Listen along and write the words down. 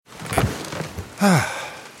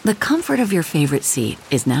The comfort of your favorite seat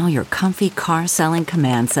is now your comfy car selling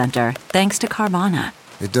command center, thanks to Carvana.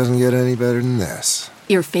 It doesn't get any better than this.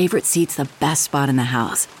 Your favorite seat's the best spot in the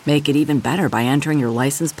house. Make it even better by entering your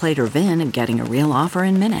license plate or VIN and getting a real offer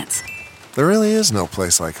in minutes. There really is no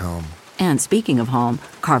place like home. And speaking of home,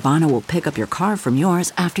 Carvana will pick up your car from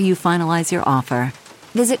yours after you finalize your offer.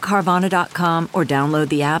 Visit Carvana.com or download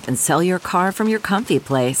the app and sell your car from your comfy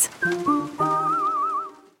place.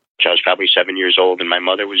 I was probably 7 years old, and my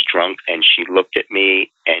mother was drunk, and she looked at me,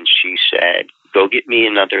 and she said, "Go get me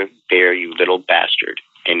another beer, you little bastard.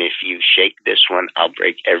 And if you shake this one, I'll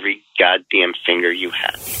break every goddamn finger you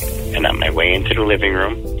have." And on my way into the living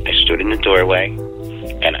room, I stood in the doorway,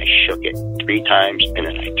 and I shook it 3 times, and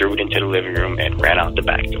then I threw it into the living room and ran out the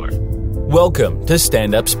back door. Welcome to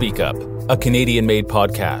Stand Up, Speak Up, a Canadian-made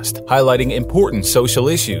podcast highlighting important social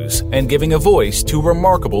issues and giving a voice to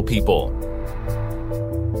remarkable people.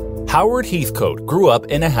 Howard Heathcote grew up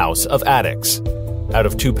in a house of addicts. Out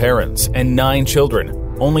of 2 parents and 9 children,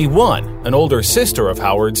 only one, an older sister of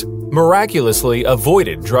Howard's, miraculously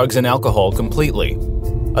avoided drugs and alcohol completely.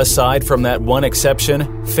 Aside from that one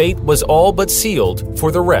exception, fate was all but sealed for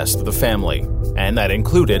the rest of the family, and that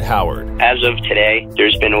included Howard. As of today,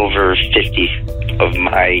 there's been over 50 of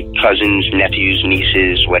my cousins, nephews,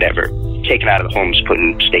 nieces, whatever, taken out of the homes, put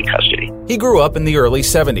in state custody. He grew up in the early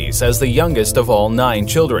 70s as the youngest of all 9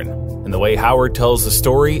 children. And the way Howard tells the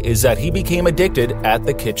story is that he became addicted at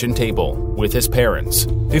the kitchen table with his parents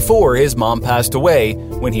before his mom passed away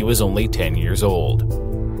when he was only 10 years old.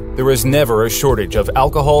 There was never a shortage of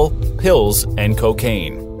alcohol, pills, and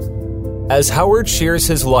cocaine. As Howard shares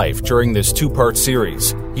his life during this 2-part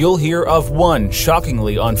series, you'll hear of one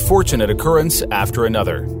shockingly unfortunate occurrence after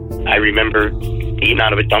another. I remember eating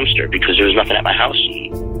out of a dumpster because there was nothing at my house to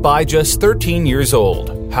eat. By just 13 years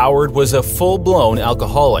old, Howard was a full-blown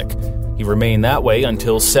alcoholic. He remained that way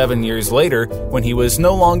until 7 years later when he was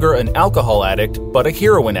no longer an alcohol addict, but a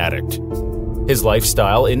heroin addict. His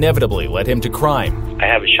lifestyle inevitably led him to crime. I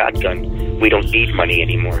have a shotgun. We don't need money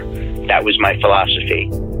anymore. That was my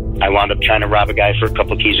philosophy. I wound up trying to rob a guy for a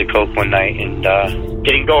couple keys of coke one night, and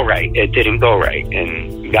didn't go right. It didn't go right,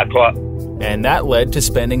 and got caught. And that led to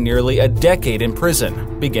spending nearly a decade in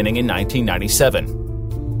prison, beginning in 1997.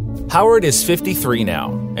 Howard is 53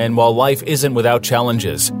 now, and while life isn't without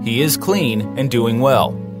challenges, he is clean and doing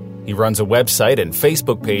well. He runs a website and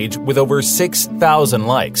Facebook page with over 6,000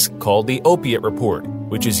 likes called The Opiate Report,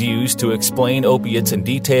 which is used to explain opiates in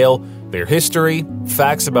detail, their history,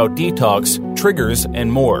 facts about detox, triggers, and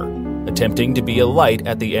more, attempting to be a light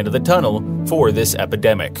at the end of the tunnel for this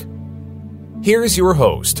epidemic. Here's your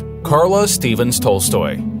host, Carla Stevens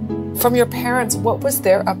Tolstoy. From your parents, what was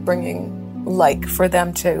their upbringing like for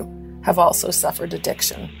them to have also suffered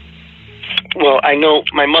addiction? Well, I know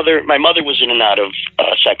my mother was in and out of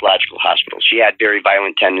psychological hospitals. She had very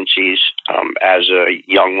violent tendencies as a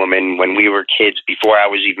young woman. When we were kids, before I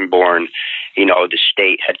was even born, the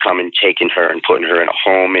state had come and taken her and put her in a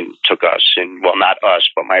home and took us, and well, not us,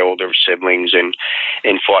 but my older siblings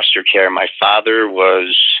in foster care. My father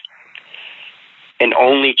was an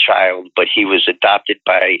only child, but he was adopted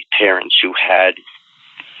by parents who had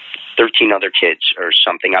 13 other kids or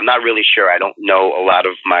something. I'm not really sure. I don't know a lot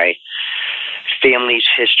of my family's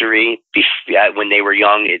history. When they were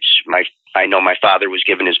young, I know my father was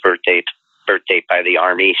given his birth date by the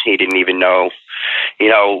Army. He didn't even know,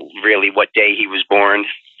 really what day he was born.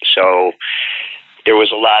 So there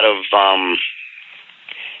was a lot of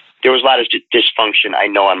dysfunction. I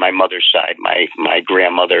know on my mother's side, my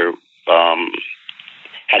grandmother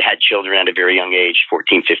had children at a very young age,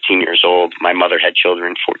 14, 15 years old. My mother had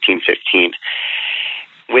children 14, 15.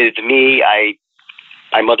 With me,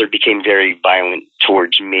 my mother became very violent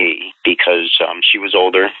towards me because she was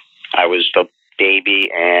older. I was the baby,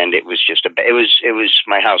 and it was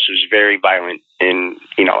my house was very violent in,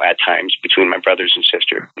 at times between my brothers and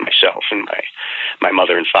sister, myself and my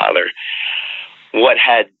mother and father. What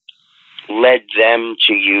had led them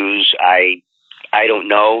to use, I don't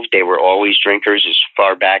know. They were always drinkers as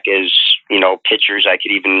far back as, pictures. I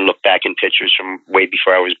could even look back in pictures from way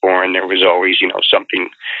before I was born. There was always, something,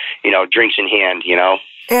 drinks in hand,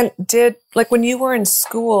 And when you were in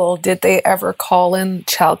school, did they ever call in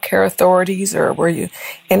child care authorities, or were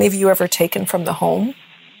any of you ever taken from the home?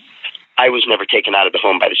 I was never taken out of the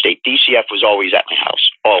home by the state. DCF was always at my house,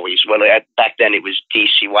 always. Well, back then it was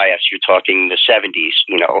DCYS. You're talking the 70s,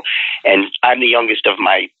 and I'm the youngest of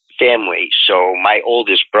my family. So my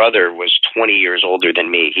oldest brother was 20 years older than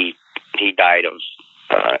me. He died of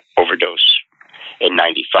overdose in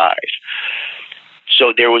 95.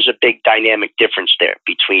 So there was a big dynamic difference there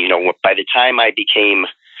between, by the time I became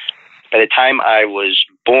By the time I was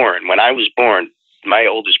born, when I was born, my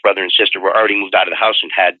oldest brother and sister were already moved out of the house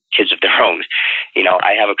and had kids of their own.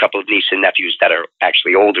 I have a couple of nieces and nephews that are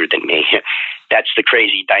actually older than me. That's the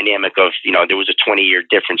crazy dynamic of, there was a 20-year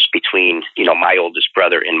difference between, my oldest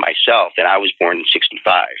brother and myself, and I was born in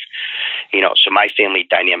 65. So my family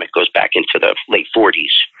dynamic goes back into the late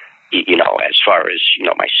 40s, as far as,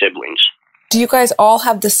 my siblings. Do you guys all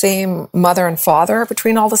have the same mother and father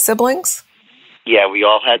between all the siblings? Yeah, we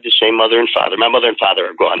all had the same mother and father. My mother and father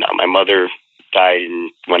are gone now. My mother died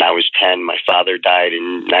when I was 10. My father died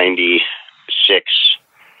in 96.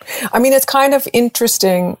 I mean, it's kind of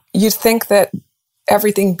interesting. You'd think that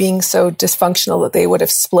everything being so dysfunctional that they would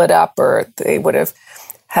have split up or they would have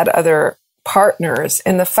had other partners.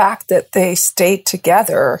 And the fact that they stayed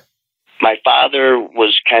together. My father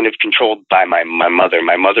was kind of controlled by my mother.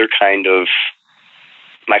 My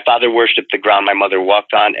father worshipped the ground my mother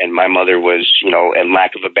walked on, and my mother was, in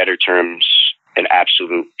lack of a better terms, an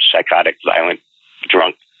absolute psychotic, violent,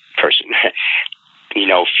 drunk person,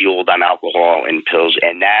 fueled on alcohol and pills.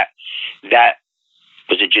 And that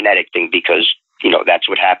was a genetic thing because, that's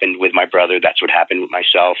what happened with my brother. That's what happened with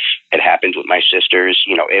myself. It happened with my sisters.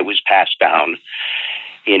 It was passed down,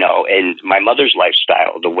 and my mother's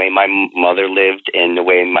lifestyle, the way my mother lived and the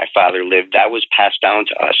way my father lived, that was passed down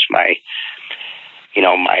to us. My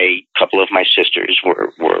couple of my sisters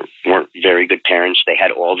weren't very good parents. They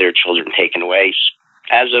had all their children taken away.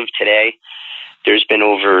 As of today, there's been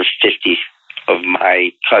over 50 of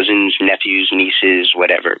my cousins, nephews, nieces,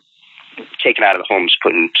 whatever, taken out of the homes,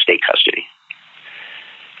 put in state custody.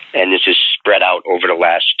 And this is spread out over the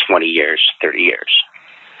last 20 years, 30 years.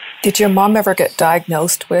 Did your mom ever get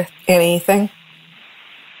diagnosed with anything?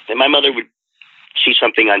 And my mother would see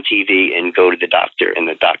something on TV and go to the doctor, and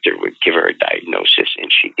the doctor would give her a diagnosis,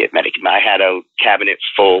 and she'd get medication. I had a cabinet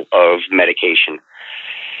full of medication.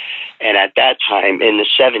 And at that time, in the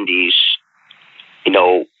 70s,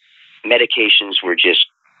 medications were just,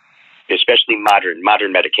 especially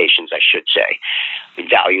modern medications, I should say.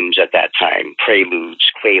 Valiums at that time,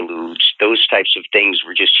 Preludes, Quaaludes, those types of things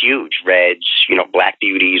were just huge. Reds, Black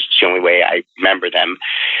Beauties, it's the only way I remember them.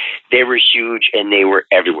 They were huge, and they were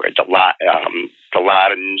everywhere. The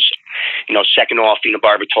Ladins, Seconal,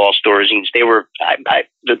 phenobarbital, Storazines, they were,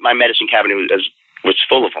 my medicine cabinet was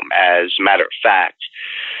full of them. As a matter of fact,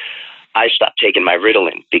 I stopped taking my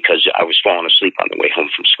Ritalin because I was falling asleep on the way home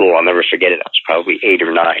from school. I'll never forget it. I was probably 8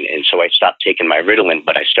 or 9. And so I stopped taking my Ritalin,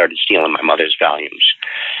 but I started stealing my mother's Valiums.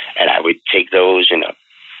 And I would take those in a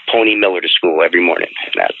Pony Miller to school every morning.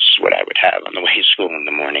 And that's what I would have on the way to school in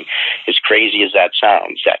the morning. As crazy as that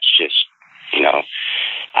sounds, that's just,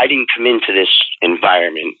 I didn't come into this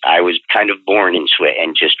environment. I was kind of born into it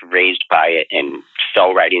and just raised by it and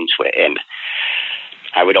fell right into it. And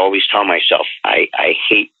I would always tell myself, I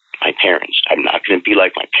hate my parents. I'm not going to be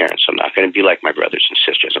like my parents. I'm not going to be like my brothers and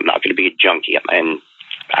sisters. I'm not going to be a junkie. And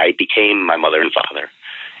I became my mother and father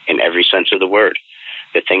in every sense of the word.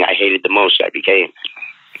 The thing I hated the most, I became.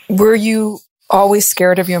 Were you always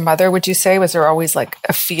scared of your mother, would you say? Was there always like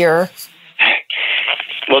a fear?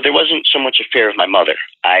 Well, there wasn't so much a fear of my mother.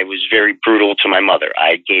 I was very brutal to my mother.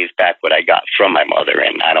 I gave back what I got from my mother.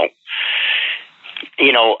 And I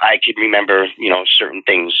could remember, certain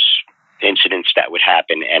things, incidents that would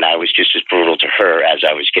happen, and I was just as brutal to her as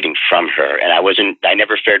I was getting from her. And I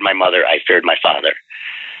never feared my mother. I feared my father,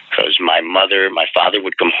 because my father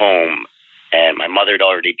would come home, and my mother would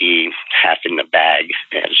already be half in the bag,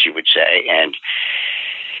 as she would say, and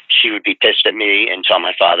she would be pissed at me and tell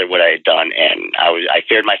my father what I had done. And I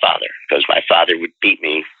feared my father, because my father would beat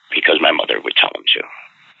me because my mother would tell him to.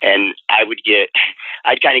 And I'd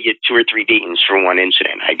kind of get 2 or 3 beatings for one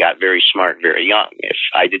incident. I got very smart very young. If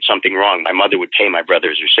I did something wrong, my mother would pay my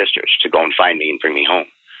brothers or sisters to go and find me and bring me home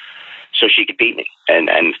so she could beat me. And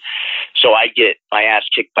so I'd get my ass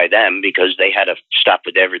kicked by them because they had to stop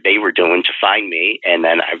whatever they were doing to find me. And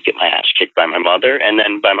then I'd get my ass kicked by my mother and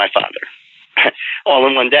then by my father all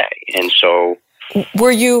in one day. And so...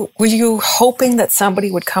 Were you hoping that somebody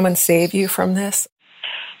would come and save you from this?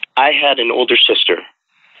 I had an older sister.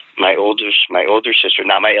 My older sister,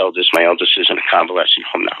 not my eldest. My eldest is in a convalescent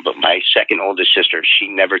home now, but my second oldest sister, she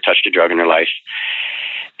never touched a drug in her life.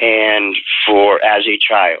 And as a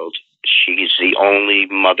child, she's the only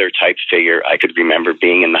mother type figure I could remember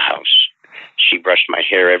being in the house. She brushed my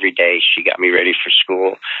hair every day. She got me ready for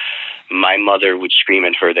school. My mother would scream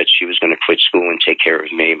at her that she was going to quit school and take care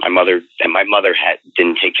of me. My mother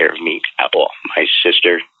didn't take care of me at all. My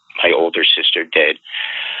older sister did.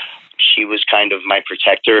 She was kind of my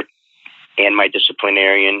protector and my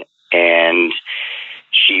disciplinarian. And,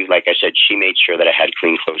 she, like I said, she made sure that I had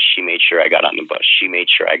clean clothes. She made sure I got on the bus. She made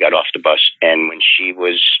sure I got off the bus. And when she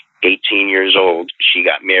was 18 years old, she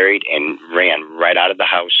got married and ran right out of the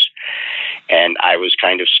house. And I was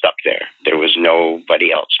kind of stuck there. There was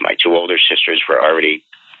nobody else. My two older sisters were already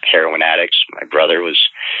heroin addicts. My brother was,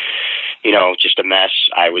 just a mess.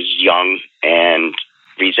 I was young and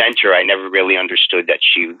resent her. I never really understood that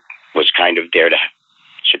she was kind of there to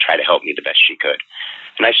try to help me the best she could.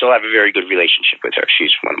 And I still have a very good relationship with her.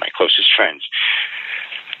 She's one of my closest friends.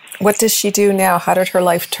 What does she do now? How did her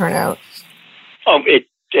life turn out? Oh, it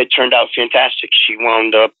turned out fantastic. She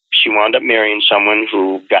wound up marrying someone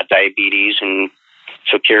who got diabetes and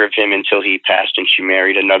took care of him until he passed, and she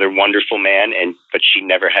married another wonderful man, but she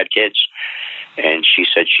never had kids. And she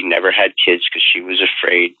said she never had kids because she was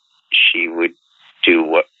afraid she would do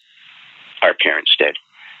what our parents did.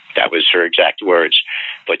 That was her exact words.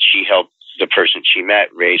 But she helped the person she met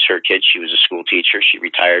raise her kids. She was a school teacher. She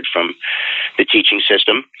retired from the teaching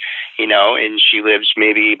system, and she lives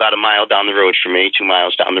maybe about a mile down the road from me, 2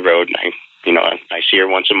 miles down the road. And I see her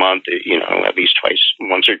once a month, at least twice.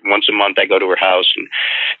 Once a month I go to her house, and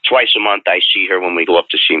twice a month I see her when we go up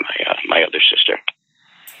to see my other sister.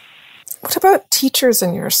 What about teachers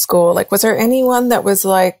in your school? Like, was there anyone that was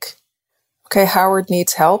like, okay, Howard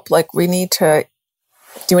needs help. Like, we need to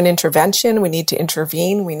do an intervention. We need to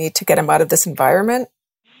intervene. We need to get him out of this environment.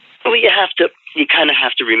 Well, you kind of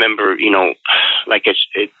have to remember, like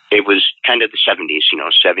it was kind of the 70s,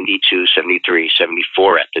 72, 73,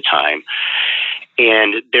 74 at the time.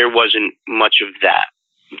 And there wasn't much of that.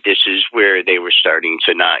 This is where they were starting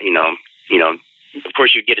to not, of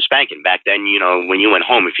course you'd get a spanking. Back then, when you went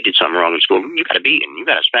home, if you did something wrong in school, you got a beating, you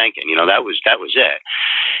got a spanking, that was it.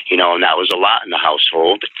 And that was a lot in the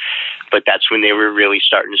household. But that's when they were really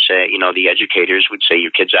starting to say, the educators would say,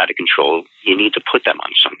 your kid's out of control. You need to put them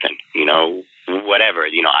on something, whatever.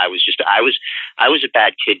 I was a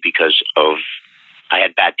bad kid because I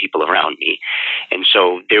had bad people around me. And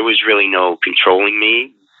so there was really no controlling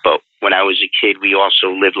me. But when I was a kid, we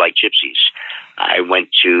also lived like gypsies. I went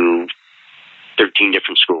to 13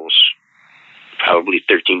 different schools. Probably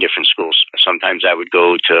 13 different schools. Sometimes I would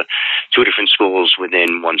go to 2 different schools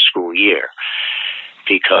within one school year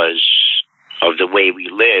because of the way we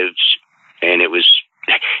lived. And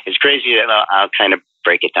it's crazy that I'll kind of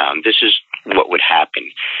break it down. This is what would happen.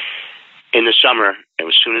 In the summer, and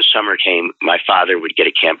as soon as summer came, my father would get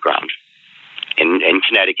a campground in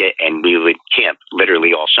Connecticut, and we would camp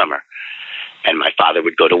literally all summer. And my father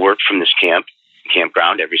would go to work from this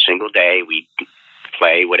campground every single day. We'd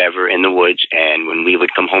play whatever in the woods, and when we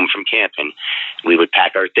would come home from camping, we would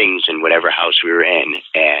pack our things in whatever house we were in,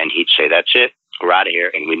 and he'd say, that's it, we're out of here,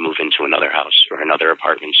 and we'd move into another house or another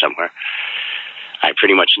apartment somewhere. I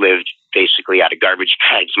pretty much lived basically out of garbage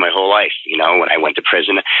bags my whole life. When I went to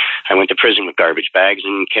prison with garbage bags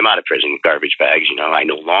and came out of prison with garbage bags. I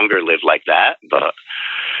no longer live like that, but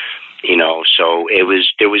so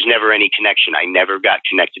there was never any connection. I never got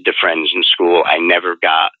connected to friends in school. I never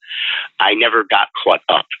got caught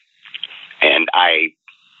up. And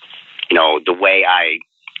the way I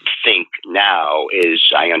think now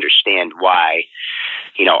is I understand why,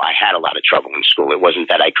 I had a lot of trouble in school. It wasn't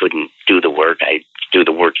that I couldn't do the work. I do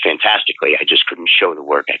the work fantastically. I just couldn't show the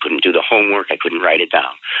work. I couldn't do the homework. I couldn't write it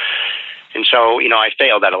down. And so, I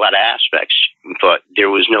failed at a lot of aspects, but there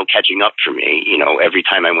was no catching up for me. Every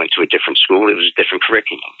time I went to a different school, it was a different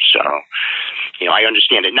curriculum. So, I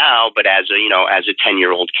understand it now, but as a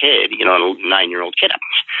 10-year-old kid, a 9-year-old kid,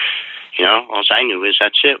 all I knew is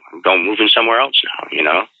that's it. I'm moving somewhere else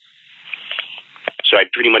now, So I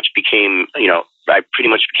pretty much became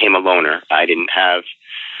a loner. I didn't have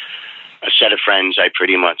a set of friends. I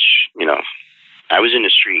pretty much, I was in the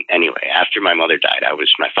street anyway. After my mother died,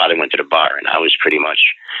 my father went to the bar, and I was pretty much,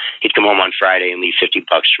 he'd come home on Friday and leave $50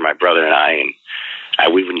 for my brother and I,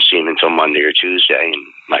 and we wouldn't see him until Monday or Tuesday, and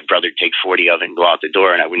my brother'd take 40 of it and go out the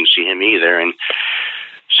door, and I wouldn't see him either. And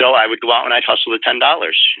so I would go out and I'd hustle at $10,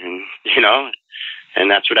 and,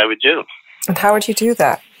 and that's what I would do. And how would you do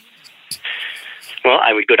that? Well,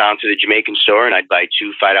 I would go down to the Jamaican store and I'd buy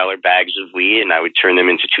 2 $5 bags of weed, and I would turn them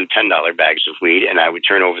into 2 $10 bags of weed, and I would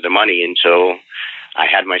turn over the money until I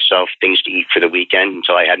had myself things to eat for the weekend,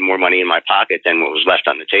 until I had more money in my pocket than what was left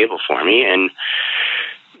on the table for me. And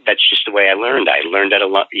that's just the way I learned. I learned at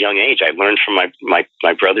a young age. I learned from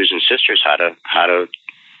my brothers and sisters how to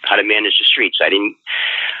manage the streets.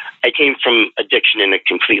 I came from addiction in a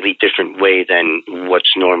completely different way than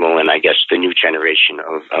what's normal, and I guess the new generation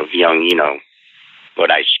of young, what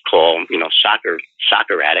I call,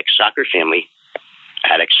 soccer addicts, soccer family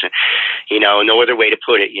addicts. No other way to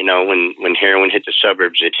put it. When heroin hit the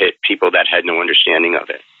suburbs, it hit people that had no understanding of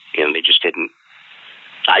it. They just didn't.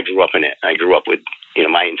 I grew up in it. I grew up with,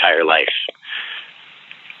 my entire life.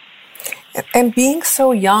 And being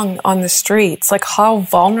so young on the streets, like how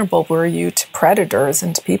vulnerable were you to predators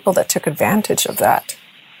and to people that took advantage of that?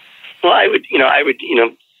 Well, I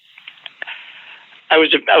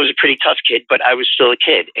was a pretty tough kid, but I was still a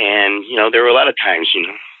kid. And, there were a lot of times,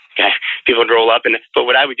 people would roll up, but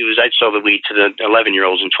what I would do is I'd sell the weed to the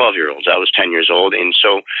 11-year-olds and 12-year-olds. I was 10 years old, and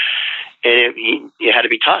so you had to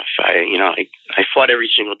be tough. I fought every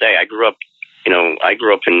single day. I grew up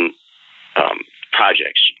in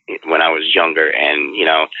projects when I was younger, and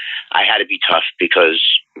I had to be tough because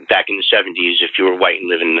back in the 70s, if you were white and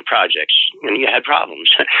living in the projects, you had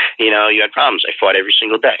problems. You had problems. I fought every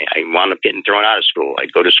single day. I wound up getting thrown out of school.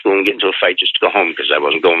 I'd go to school and get into a fight just to go home because I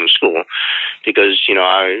wasn't going to school. Because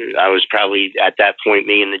I was probably at that point,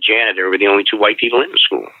 me and the janitor were the only two white people in the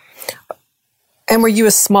school. And were you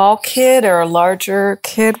a small kid or a larger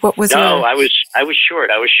kid? What was No, I was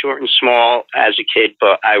short. I was short and small as a kid,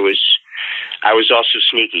 but I was also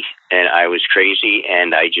sneaky, and I was crazy,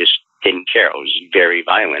 and I just didn't care. I was very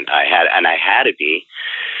violent. I had to be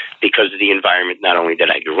because of the environment not only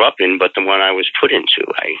that I grew up in, but the one I was put into.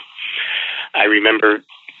 I remember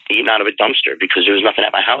eating out of a dumpster because there was nothing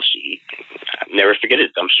at my house to eat. I'll never forget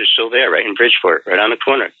it. The dumpster's still there, right in Bridgeport, right on the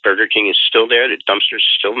corner. Burger King is still there. The dumpster's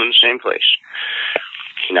still in the same place.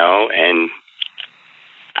 And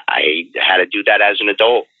I had to do that as an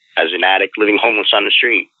adult, as an addict living homeless on the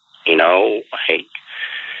street.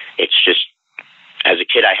 It's just, as a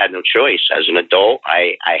kid, I had no choice. As an adult,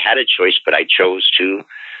 I had a choice, but I chose to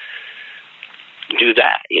do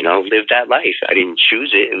that, live that life. I didn't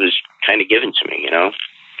choose it. It was kind of given to me,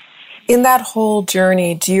 In that whole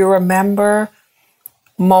journey, do you remember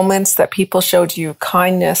moments that people showed you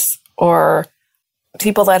kindness or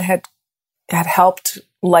people that had helped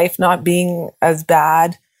life not being as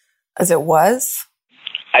bad as it was?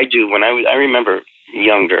 I do. I remember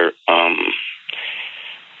younger,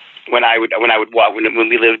 when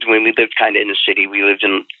we lived kind of in the city, we lived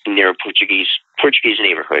near a Portuguese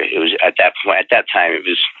neighborhood. It was at that time it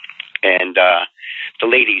was, and the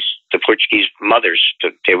ladies, the Portuguese mothers,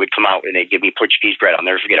 they would come out and they'd give me Portuguese bread. I'll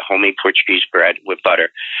never forget it, homemade Portuguese bread with butter.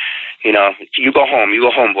 You go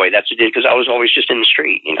home, boy. That's what I did because I was always just in the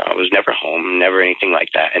street. I was never home, never anything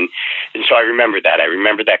like that. And so I remember that. I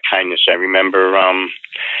remember that kindness. I remember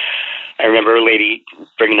a lady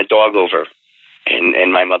bringing a dog over,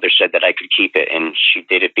 and my mother said that I could keep it, and she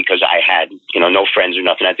did it because I had, no friends or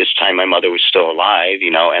nothing at this time. My mother was still alive,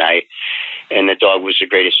 and the dog was the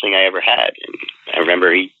greatest thing I ever had. And I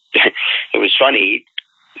remember it was funny.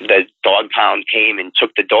 The dog pound came and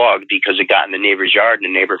took the dog because it got in the neighbor's yard, and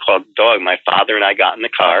the neighbor called the dog. My father and I got in the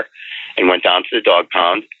car and went down to the dog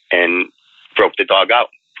pound and broke the dog out,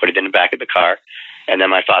 put it in the back of the car. And then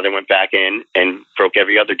my father went back in and broke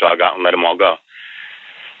every other dog out and let them all go.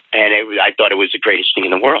 And I thought it was the greatest thing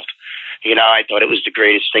in the world. I thought it was the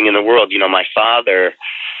greatest thing in the world. My father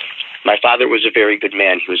was a very good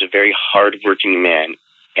man. He was a very hardworking man.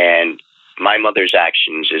 And my mother's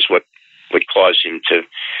actions is what would cause him to,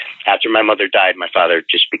 after my mother died, my father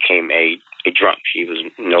just became a drunk. He was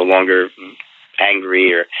no longer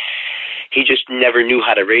angry, or he just never knew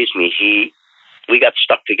how to raise me. We got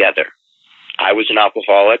stuck together. I was an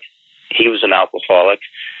alcoholic. He was an alcoholic.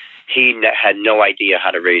 He had no idea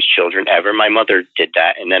how to raise children ever. My mother did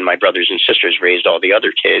that, and then my brothers and sisters raised all the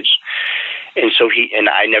other kids. And so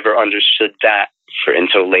I never understood that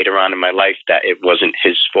until later on in my life, that it wasn't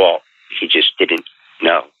his fault. He just didn't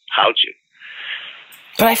know how to.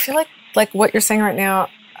 But I feel like what you're saying right now,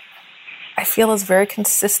 I feel is very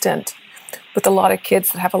consistent with a lot of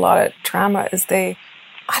kids that have a lot of trauma.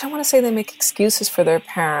 I don't want to say they make excuses for their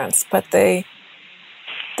parents, but they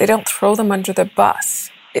don't throw them under the bus.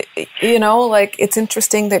 It's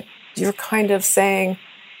interesting that you're kind of saying,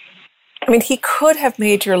 he could have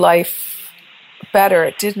made your life better.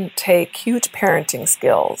 It didn't take huge parenting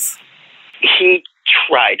skills. He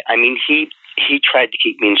tried. He tried to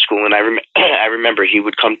keep me in school, and I remember he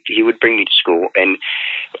would bring me to school, and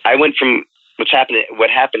I went from what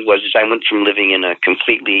happened was I went from living in a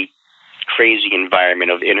completely crazy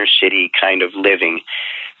environment of inner city kind of living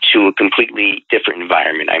to a completely different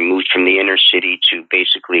environment. I moved from the inner city to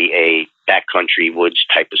basically a backcountry woods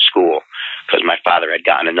type of school because my father had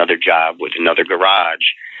gotten another job with another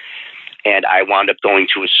garage. And I wound up going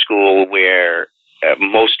to a school where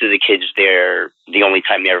most of the kids there, the only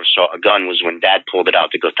time they ever saw a gun was when Dad pulled it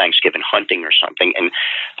out to go Thanksgiving hunting or something. And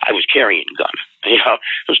I was carrying a gun. I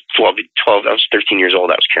was 12, I was 13 years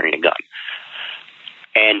old. I was carrying a gun.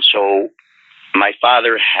 And so my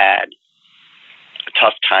father had a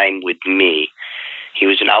tough time with me. He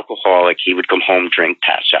was an alcoholic. He would come home, drink,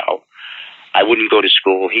 pass out. I wouldn't go to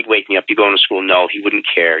school. He'd wake me up. You going to school? No, he wouldn't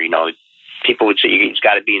care. People would say, he's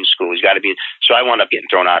got to be in school. He's got to be. So I wound up getting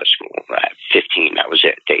thrown out of school at 15. That was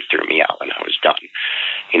it. They threw me out and I was done.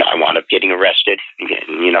 I wound up getting arrested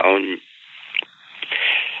again,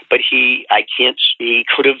 but he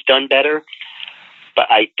could have done better. But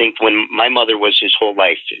I think when my mother was his whole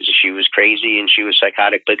life, she was crazy and she was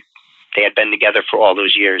psychotic, but they had been together for all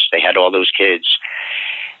those years. They had all those kids.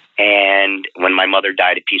 And when my mother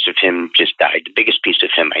died, a piece of him just died, the biggest piece of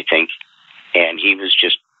him, I think. And he was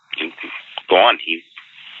just gone. He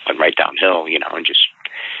went right downhill, and just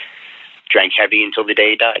drank heavy until the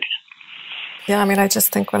day he died. Yeah, I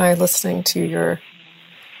just think when I'm listening to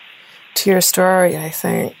your story, I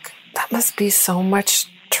think that must be so much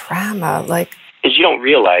trauma. Is you don't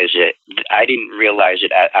realize it. I didn't realize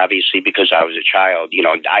it, obviously, because I was a child.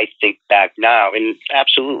 I think back now, and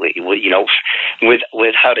absolutely,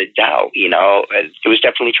 without a doubt, it was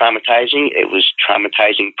definitely traumatizing. It was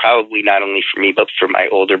traumatizing probably not only for me, but for my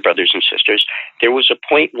older brothers and sisters. There was a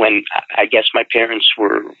point when I guess my parents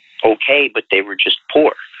were okay, but they were just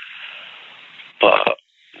poor. But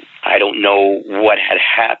I don't know what had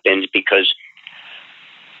happened because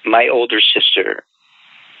my older sister,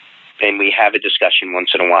 and we have a discussion once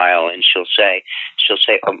in a while, and she'll say,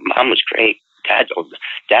 "Oh, Mom was great. Dad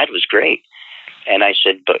was great." And I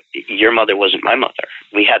said, "But your mother wasn't my mother.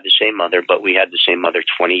 We had the same mother, but we had the same mother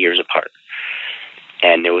 20 years apart.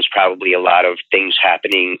 And there was probably a lot of things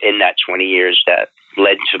happening in that 20 years that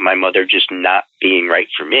led to my mother just not being right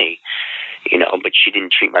for me, but she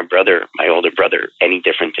didn't treat my older brother, any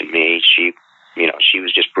different than me. She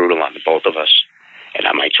was just brutal on the both of us. And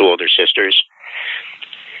on my two older sisters,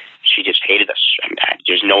 she just hated us.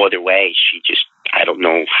 There's no other way. I don't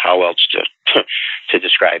know how else to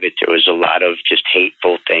describe it. There was a lot of just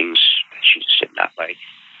hateful things she just did not like.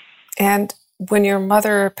 And when your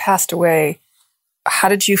mother passed away, how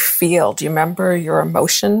did you feel? Do you remember your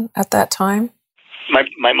emotion at that time?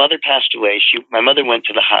 My mother passed away. My mother went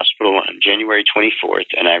to the hospital on January 24th,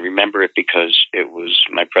 and I remember it because it was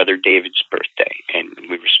my brother David's birthday, and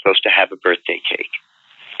we were supposed to have a birthday cake.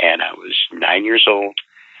 And I was 9 years old.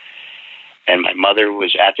 And my mother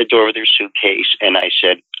was at the door with her suitcase, and I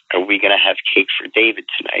said, "Are we going to have cake for David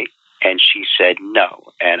tonight?" And she said,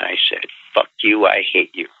 "No." And I said, "Fuck you, I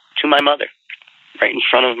hate you," to my mother, right in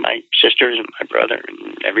front of my sisters and my brother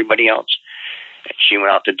and everybody else. And she went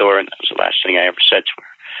out the door, and that was the last thing I ever said to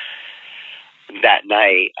her. That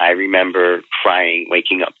night, I remember crying,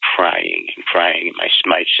 waking up crying and crying. And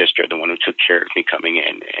my sister, the one who took care of me, coming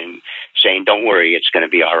in and saying, "Don't worry, it's going to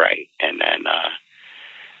be all right." And then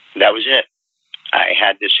that was it. I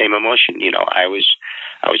had the same emotion. I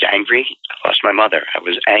was angry. I lost my mother. I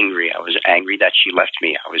was angry. I was angry that she left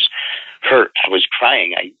me. I was hurt. I was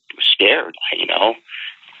crying. I was scared.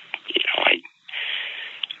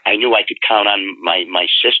 I knew I could count on my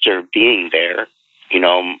sister being there.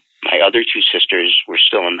 My other two sisters were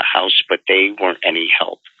still in the house, but they weren't any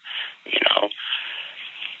help.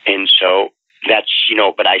 And so that's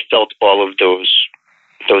but I felt all of those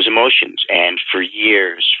emotions. And for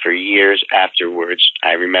years afterwards,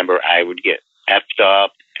 I remember I would get effed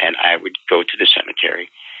up and I would go to the cemetery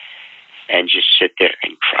and just sit there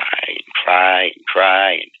and cry and cry and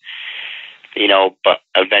cry. And, but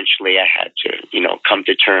eventually I had to, come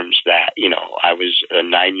to terms that, I was a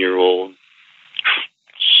 9-year-old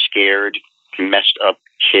scared, messed up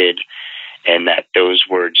kid, and that those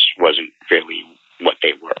words wasn't really what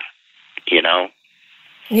they were,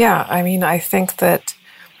 Yeah, I think that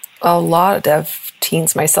a lot of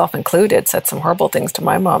teens, myself included, said some horrible things to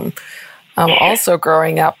my mom also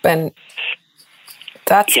growing up. And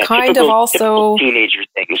that's kind of also... teenager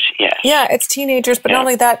things, yeah. Yeah, it's teenagers. But not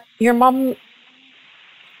only that, your mom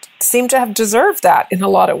seemed to have deserved that in a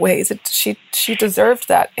lot of ways. She deserved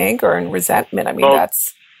that anger and resentment.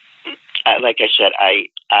 That's... like I said,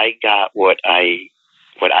 I got what I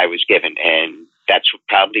was given. And that's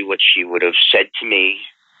probably what she would have said to me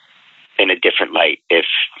in a different light if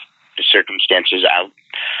the circumstances out.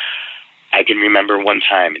 I can remember one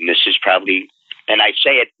time, and this is probably, and I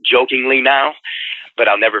say it jokingly now, but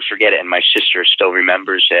I'll never forget it. And my sister still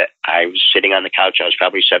remembers it. I was sitting on the couch. I was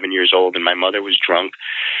probably 7 years old, and my mother was drunk.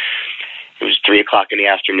 It was 3:00 in the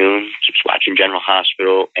afternoon. She was watching General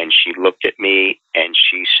Hospital, and she looked at me and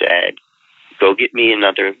she said, "Go get me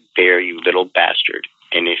another beer, you little bastard.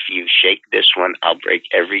 And if you shake this one, I'll break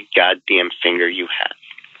every goddamn finger you have."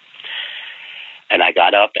 And I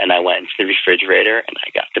got up and I went into the refrigerator and I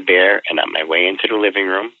got the beer, and on my way into the living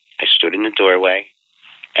room, I stood in the doorway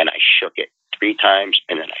and I shook it 3 times,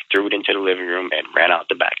 and then I threw it into the living room and ran out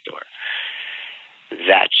the back door.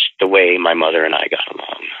 That's the way my mother and I got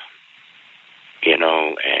along, and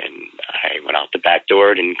I went out the back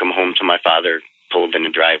door, didn't come home till my father pulled in the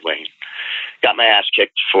driveway, got my ass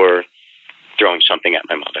kicked for throwing something at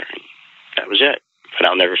my mother. And that was it. But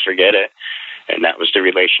I'll never forget it. And that was the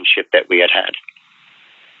relationship that we had.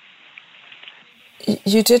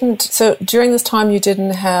 You didn't, so during this time, you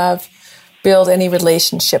didn't build any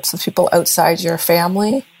relationships with people outside your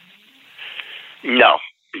family? No,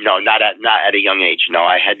 not at a young age. No,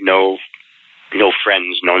 I had no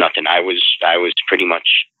friends, no nothing. I was pretty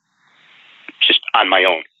much just on my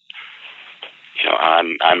own.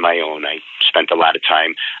 On my own. I spent a lot of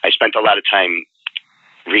time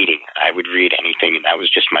reading. I would read anything, and that was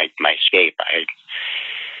just my escape. I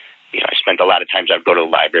spent a lot of times I'd go to the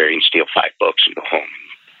library and steal 5 books and go home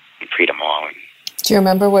and read them all. Do you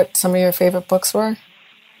remember what some of your favorite books were?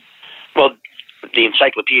 Well, the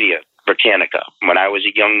Encyclopedia Britannica, when I was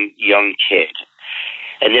a young kid.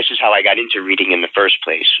 And this is how I got into reading in the first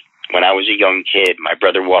place. When I was a young kid, my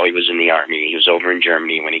brother Wally was in the Army. He was over in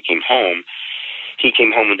Germany. When he came home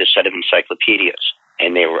with a set of encyclopedias,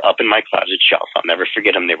 and they were up in my closet shelf. I'll never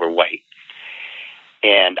forget them. They were white.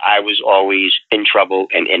 And I was always in trouble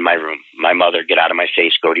and in my room. My mother, get out of my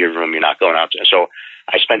face, go to your room, you're not going out there. So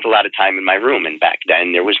I spent a lot of time in my room, and back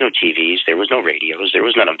then there was no TVs, there was no radios, there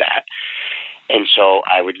was none of that. And so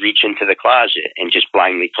I would reach into the closet and just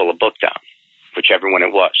blindly pull a book down, whichever one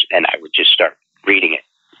it was, and I would just start reading it,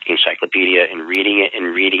 the encyclopedia, and reading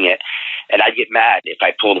it. And I'd get mad if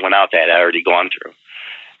I pulled one out that I'd already gone through.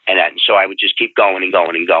 And so I would just keep going and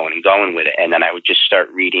going and going and going with it. And then I would just start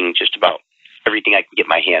reading just about everything I could get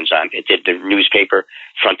my hands on. It did the newspaper,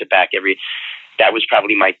 front to back, that was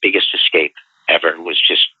probably my biggest escape ever, was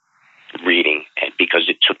just reading, and because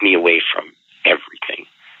it took me away from everything.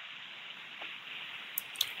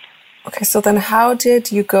 Okay, so then how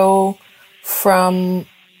did you go from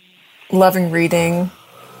loving reading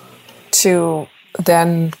to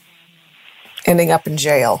then ending up in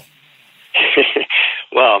jail?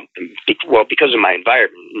 Well, because of my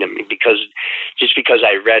environment. I mean, because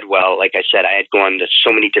I read well, like I said, I had gone to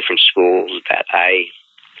so many different schools that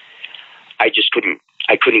I just couldn't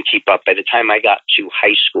keep up. By the time I got to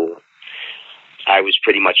high school, I was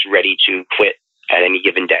pretty much ready to quit at any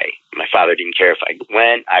given day. My father didn't care if I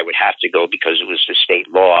went. I would have to go because it was the state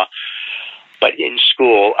law. But in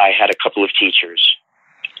school, I had a couple of teachers.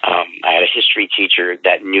 I had a history teacher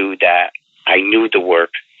that knew that I knew the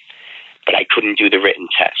work, but I couldn't do the written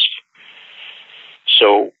test.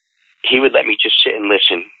 So he would let me just sit and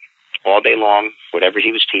listen all day long, whatever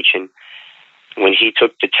he was teaching. When he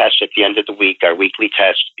took the test at the end of the week, our weekly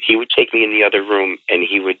test, he would take me in the other room and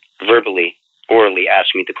he would orally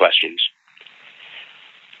ask me the questions,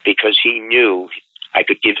 because he knew I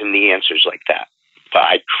could give him the answers like that. But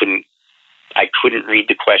I couldn't read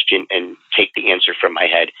the question and take the answer from my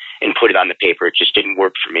head and put it on the paper. It just didn't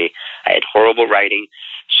work for me. I had horrible writing.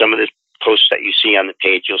 Some of the posts that you see on the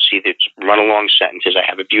page, you'll see that run-along sentences. I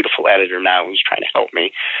have a beautiful editor now who's trying to help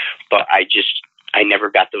me, but I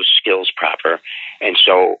never got those skills proper. And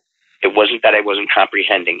so it wasn't that I wasn't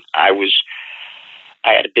comprehending. I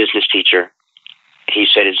had a business teacher. He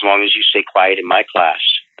said, as long as you stay quiet in my class,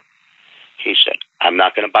 he said, I'm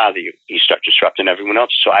not going to bother you. You start disrupting everyone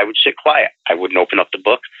else. So I would sit quiet. I wouldn't open up the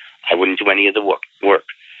book. I wouldn't do any of the work.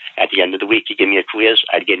 At the end of the week, he'd give me a quiz.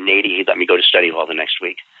 I'd get an 80. He'd let me go to study hall the next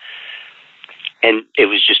week. And it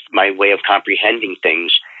was just my way of comprehending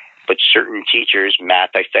things. But certain teachers, math,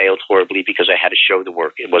 I failed horribly because I had to show the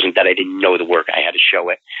work. It wasn't that I didn't know the work. I had to show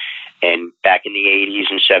it. And back in the 80s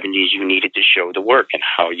and 70s, you needed to show the work and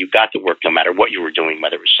how you got the work, no matter what you were doing,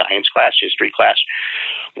 whether it was science class, history class,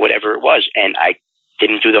 whatever it was. And I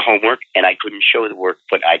didn't do the homework, and I couldn't show the work,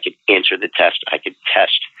 but I could answer the test. I could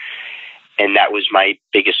test. And that was my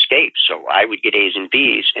big escape. So I would get A's and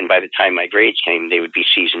B's, and by the time my grades came, they would be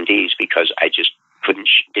C's and D's because I just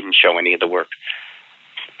didn't show any of the work.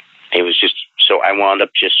 It was just, so I wound up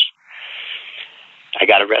I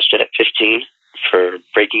got arrested at 15 for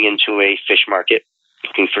breaking into a fish market,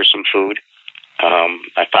 looking for some food.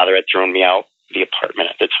 My father had thrown me out the apartment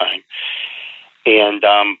at the time. And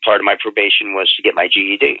part of my probation was to get my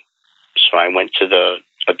GED. So I went to the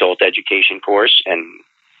adult education course and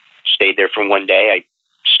stayed there for one day. I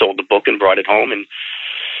stole the book and brought it home. And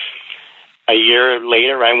a year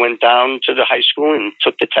later, I went down to the high school and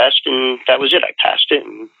took the test, and that was it. I passed it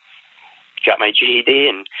and got my GED,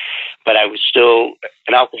 but I was still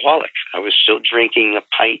an alcoholic. I was still drinking a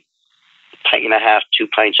pint and a half, 2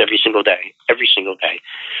 pints every single day.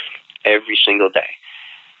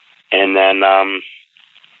 And then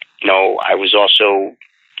I was also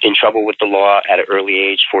in trouble with the law at an early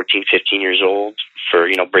age, 14, 15 years old, for,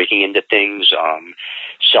 breaking into things,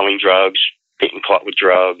 selling drugs, getting caught with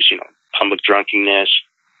drugs, public drunkenness,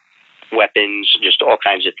 weapons, just all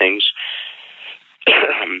kinds of things.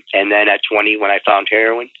 And then at 20, when I found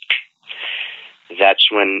heroin,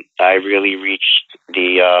 that's when I really reached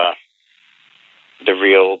the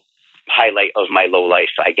real highlight of my low life,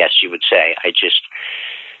 I guess you would say.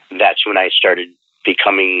 That's when I started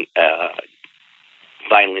becoming a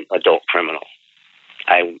violent adult criminal.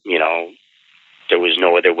 There was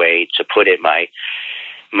no other way to put it. My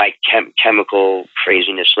chemical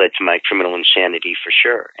craziness led to my criminal insanity for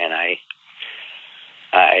sure. And I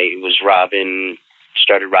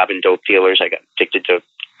started robbing dope dealers. I got addicted to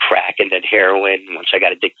crack and then heroin. Once I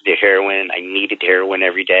got addicted to heroin, I needed heroin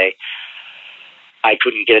every day. I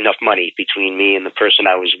couldn't get enough money between me and the person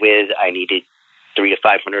I was with. I needed $300 to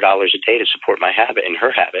 $500 a day to support my habit and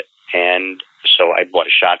her habit. And so I bought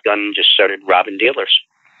a shotgun and just started robbing dealers.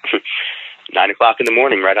 9:00 in the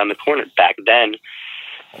morning, right on the corner. Back then,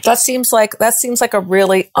 that seems like a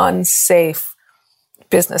really unsafe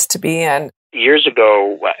business to be in. Years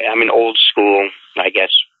ago, I'm an old school, I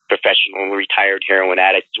guess, professional, retired heroin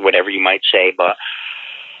addict, whatever you might say, but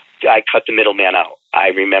I cut the middleman out. I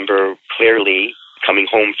remember clearly coming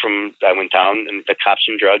home I went down and the cops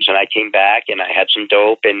and drugs, and I came back and I had some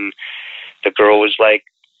dope, and the girl was like,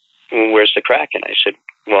 well, where's the crack? And I said,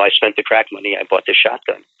 well, I spent the crack money. I bought the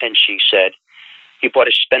shotgun. And she said, you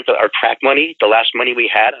spent our crack money, the last money we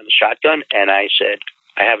had on the shotgun? And I said,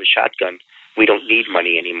 I have a shotgun. We don't need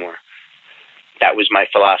money anymore. That was my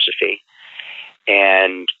philosophy.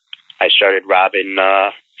 And I started robbing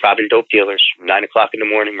dope dealers 9:00 in the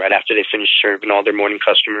morning, right after they finished serving all their morning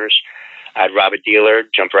customers. I'd rob a dealer,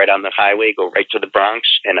 jump right on the highway, go right to the Bronx,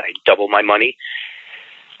 and I'd double my money,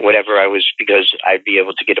 whatever I was, because I'd be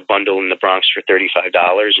able to get a bundle in the Bronx for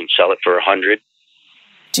 $35 and sell it for $100.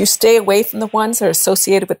 Do you stay away from the ones that are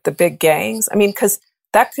associated with the big gangs? I mean, because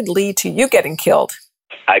that could lead to you getting killed.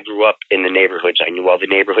 I grew up in the neighborhoods. I knew all the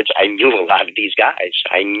neighborhoods. I knew a lot of these guys.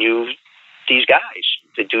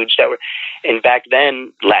 The dudes that were, and back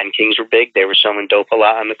then, Latin Kings were big. They were selling dope a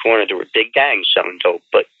lot on the corner. There were big gangs selling dope.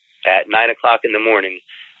 But at 9:00 in the morning,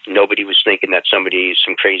 nobody was thinking that some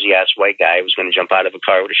crazy ass white guy was going to jump out of a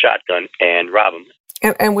car with a shotgun and rob them.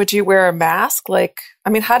 And would you wear a mask?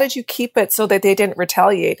 How did you keep it so that they didn't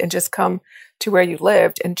retaliate and just come to where you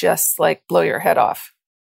lived and just blow your head off?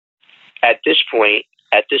 At this point,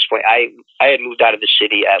 I had moved out of the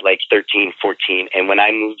city at 13, 14. And when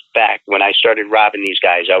I moved back, when I started robbing these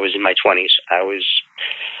guys, I was in my 20s. I was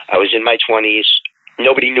in my 20s.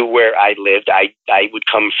 Nobody knew where I lived. I would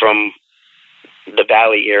come from the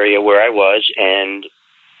Valley area where I was, and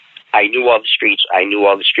I knew all the streets. I knew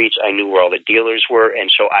where all the dealers were.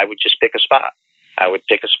 And so I would just pick a spot.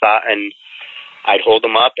 And I'd hold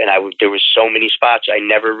them up, and there was so many spots. I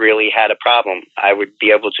never really had a problem. I would be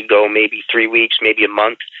able to go maybe 3 weeks, maybe a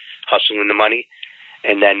month, hustling the money,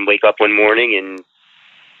 and then wake up one morning and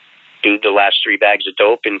do the last 3 bags of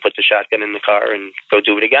dope and put the shotgun in the car and go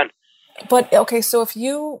do it again. But, okay, so if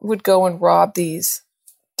you would go and rob these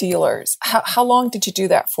dealers, how long did you do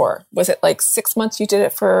that for? Was it 6 months you did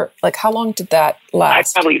it for? How long did that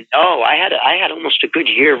last? I had almost a good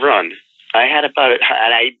year run. I had about it,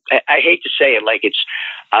 and I hate to say it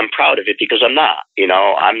I'm proud of it because I'm not, who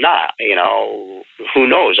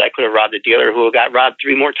knows? I could have robbed a dealer who got robbed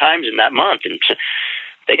 3 more times in that month, and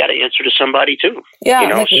they got to answer to somebody too.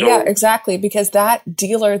 Yeah, yeah, exactly, because that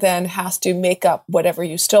dealer then has to make up whatever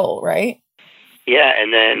you stole, right? Yeah,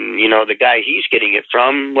 and then, the guy he's getting it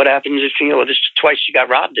from, what happens if, this twice you got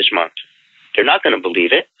robbed this month? They're not going to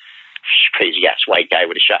believe it. Crazy ass white guy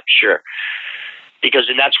with a shot, sure.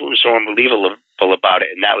 And that's what was so unbelievable about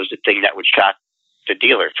it. And that was the thing that would shock the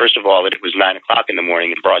dealer. First of all, that it was 9:00 in the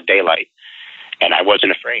morning in broad daylight. And I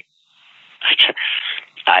wasn't afraid.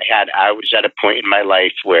 I was at a point in my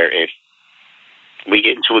life where if we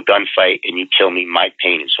get into a gunfight and you kill me, my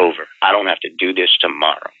pain is over. I don't have to do this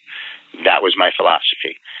tomorrow. That was my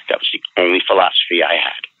philosophy. That was the only philosophy I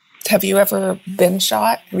had. Have you ever been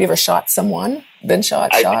shot? Have you ever shot someone? I've been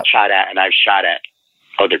shot at, and I've shot at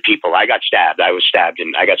other people. I got stabbed. I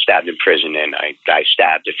got stabbed in prison, and I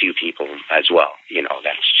stabbed a few people as well.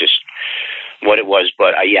 That's just what it was.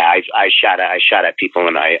 But I shot at people,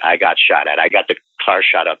 and I got shot at. I got the car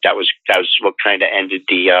shot up. That was what kind of ended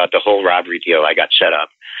the whole robbery deal. I got set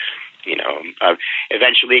up.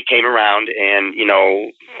 Eventually it came around, and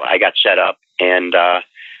I got set up, and I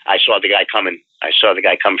saw the guy coming. I saw the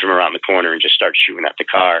guy come from around the corner and just start shooting at the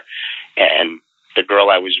car. And the girl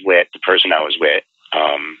I was with, the person I was with,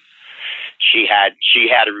 she had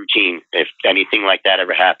a routine. If anything like that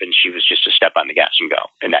ever happened, she was just to step on the gas and go.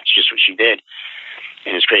 And that's just what she did.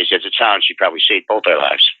 And as crazy as it sounds, she probably saved both our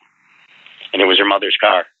lives. And it was her mother's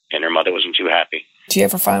car, and her mother wasn't too happy. Do you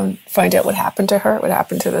ever find out what happened to her? What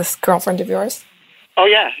happened to this girlfriend of yours? Oh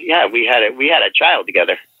yeah. We had a child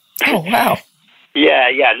together. Oh wow.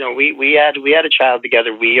 Yeah. No, we had a child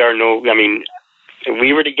together. We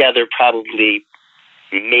were together probably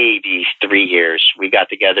maybe 3 years. We got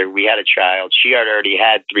together. We had a child. She had already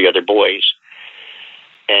had 3 other boys,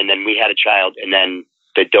 and then we had a child. And then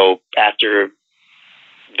the dope after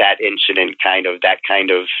that incident,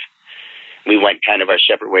 we went kind of our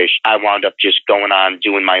separate ways. I wound up just going on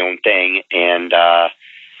doing my own thing, and I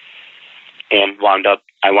wound up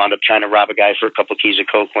trying to rob a guy for a couple keys of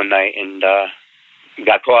coke one night, and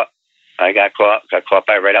got caught. I got caught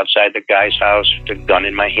by right outside the guy's house with a gun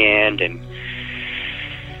in my hand, and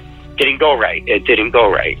didn't go right. It didn't go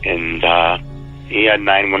right, and he had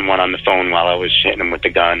 911 on the phone while I was hitting him with the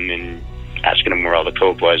gun and asking him where all the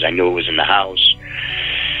coke was. I knew it was in the house,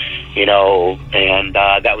 and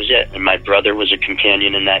that was it. And my brother was a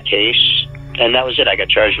companion in that case, and that was it. I got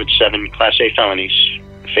charged with 7 Class A felonies,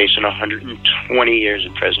 facing 120 years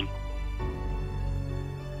in prison.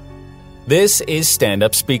 This is Stand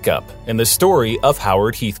Up, Speak Up, and the story of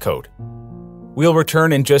Howard Heathcote. We'll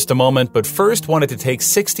return in just a moment, but first wanted to take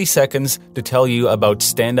 60 seconds to tell you about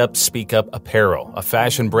Stand Up, Speak Up Apparel, a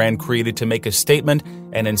fashion brand created to make a statement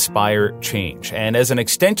and inspire change. And as an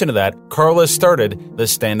extension of that, Carla started the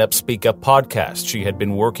Stand Up, Speak Up podcast. She had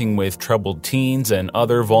been working with troubled teens and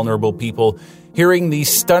other vulnerable people, hearing these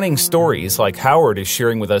stunning stories like Howard is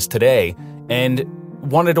sharing with us today, and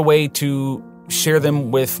wanted a way to share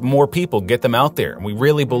them with more people, get them out there. And we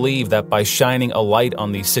really believe that by shining a light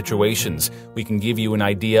on these situations, we can give you an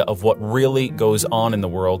idea of what really goes on in the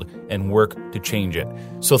world and work to change it.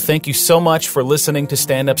 So thank you so much for listening to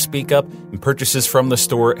Stand Up, Speak Up, and purchases from the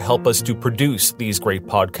store help us to produce these great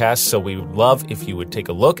podcasts. So we would love if you would take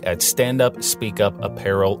a look at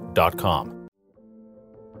standupspeakupapparel.com.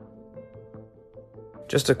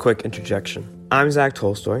 Just a quick interjection. I'm Zach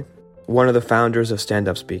Tolstoy, one of the founders of Stand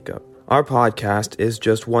Up, Speak Up. Our podcast is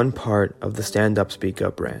just one part of the Stand Up, Speak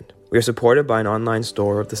Up brand. We are supported by an online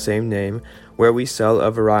store of the same name where we sell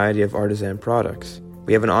a variety of artisan products.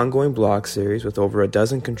 We have an ongoing blog series with over a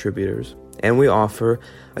dozen contributors, and we offer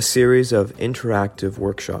a series of interactive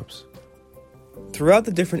workshops. Throughout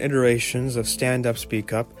the different iterations of Stand Up,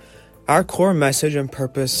 Speak Up, our core message and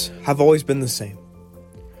purpose have always been the same: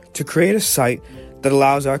 to create a site that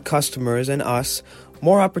allows our customers and us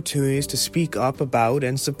more opportunities to speak up about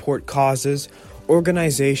and support causes,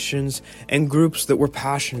 organizations, and groups that we're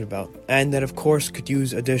passionate about, and that of course could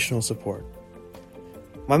use additional support.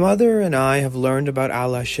 My mother and I have learned about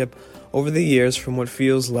allyship over the years from what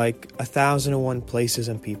feels like 1,001 places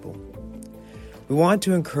and people. We want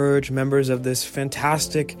to encourage members of this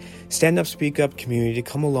fantastic Stand Up, Speak Up community to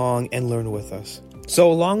come along and learn with us.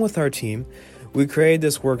 So along with our team, we created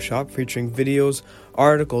this workshop featuring videos,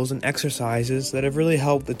 articles, and exercises that have really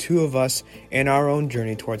helped the two of us in our own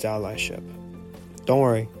journey towards allyship. Don't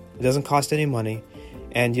worry, it doesn't cost any money,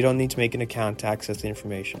 and you don't need to make an account to access the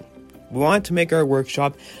information. We want to make our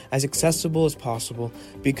workshop as accessible as possible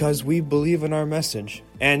because we believe in our message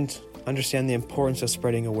and understand the importance of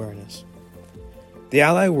spreading awareness. The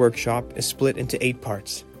Ally Workshop is split into 8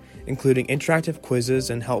 parts, including interactive quizzes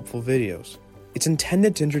and helpful videos. It's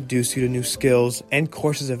intended to introduce you to new skills and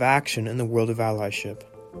courses of action in the world of allyship.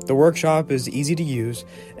 The workshop is easy to use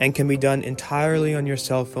and can be done entirely on your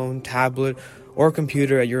cell phone, tablet, or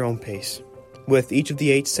computer at your own pace, with each of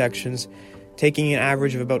the 8 sections taking an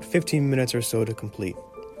average of about 15 minutes or so to complete,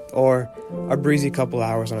 or a breezy couple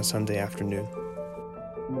hours on a Sunday afternoon.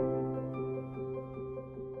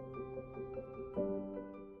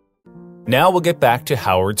 Now we'll get back to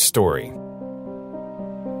Howard's story.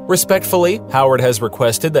 Respectfully, Howard has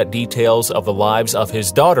requested that details of the lives of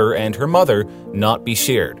his daughter and her mother not be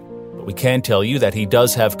shared, but we can tell you that he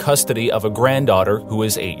does have custody of a granddaughter who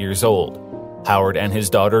is 8 years old. Howard and his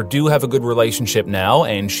daughter do have a good relationship now,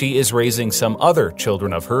 and she is raising some other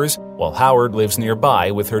children of hers, while Howard lives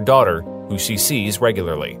nearby with her daughter, who she sees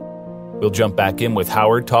regularly. We'll jump back in with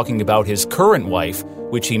Howard talking about his current wife,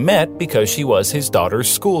 which he met because she was his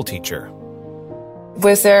daughter's school teacher.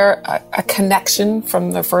 Was there a connection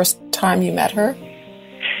from the first time you met her?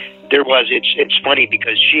 There was. It's funny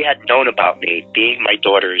because she had known about me being my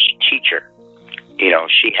daughter's teacher.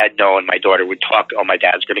 She had known. My daughter would talk, "Oh, my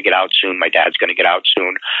dad's going to get out soon. My dad's going to get out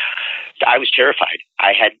soon." I was terrified.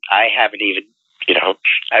 I haven't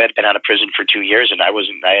been out of prison for 2 years, and I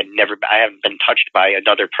haven't been touched by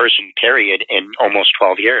another person, period, in almost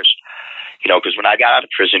 12 years. Because when I got out of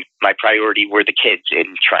prison, my priority were the kids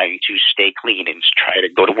and trying to stay clean and try to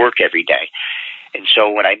go to work every day. And so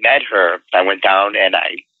when I met her, I went down and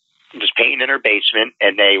I was painting in her basement,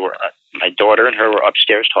 and my daughter and her were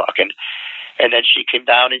upstairs talking. And then she came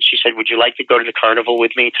down and she said, "Would you like to go to the carnival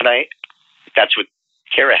with me tonight?" That's what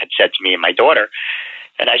Kara had said to me and my daughter.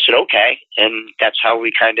 And I said, okay. And that's how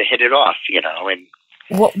we kind of hit it off, And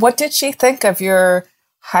what did she think of your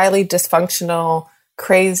highly dysfunctional,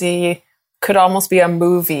 crazy, could almost be a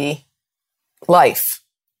movie life?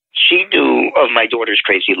 She knew of my daughter's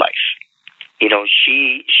crazy life.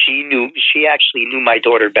 She actually knew my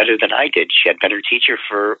daughter better than I did. She had been her teacher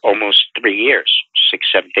for almost 3 years,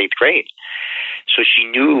 6th, 7th, 8th grade. So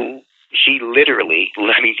she literally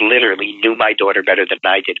knew my daughter better than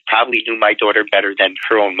I did, probably knew my daughter better than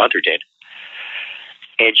her own mother did.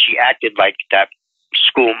 And she acted like that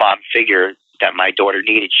school mom figure that my daughter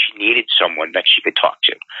needed. She needed someone that she could talk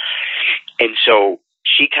to. And so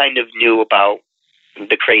she kind of knew about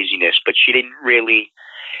the craziness, but she didn't really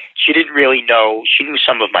know. She knew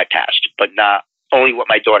some of my past, but not only what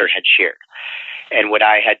my daughter had shared. And what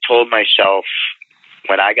I had told myself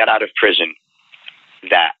when I got out of prison,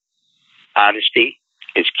 that honesty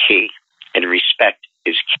is key and respect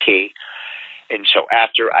is key. And so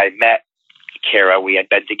after I met Kara, we had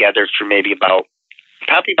been together for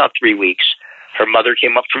probably about 3 weeks. Her mother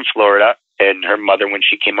came up from Florida, and her mother, when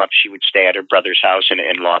she came up, she would stay at her brother's house in an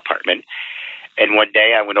in-law apartment. And one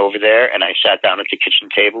day I went over there and I sat down at the kitchen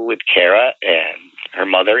table with Kara and her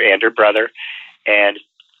mother and her brother and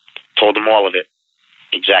told them all of it,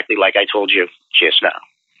 exactly like I told you just now.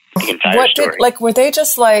 The entire story. Were they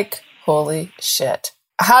just like, holy shit?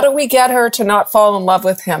 How do we get her to not fall in love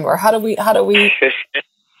with him? Or how do we?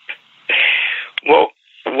 Well,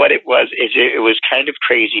 what it was is it was kind of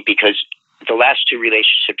crazy because the last 2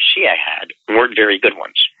 relationships she had weren't very good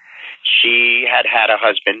ones. She had a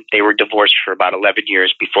husband. They were divorced for about 11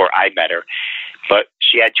 years before I met her. But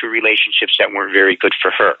she had 2 relationships that weren't very good for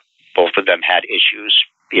her. Both of them had issues,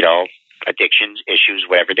 addictions, issues,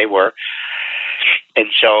 whatever they were. And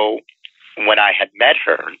so when I had met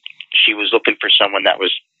her, she was looking for someone that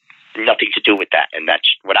was nothing to do with that. And that's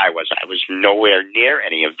what I was. I was nowhere near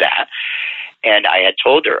any of that. And I had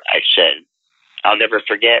told her, I said, I'll never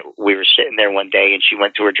forget, we were sitting there one day and she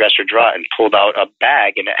went to her dresser drawer and pulled out a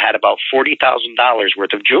bag and it had about $40,000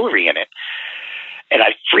 worth of jewelry in it. And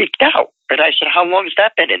I freaked out. And I said, how long has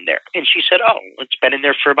that been in there? And she said, it's been in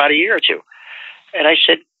there for about a year or 2. And I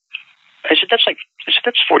said, that's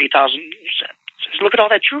 $40,000. Look at all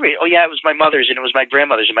that jewelry. Oh yeah, it was my mother's and it was my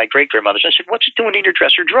grandmother's and my great-grandmother's. I said, what's it doing in your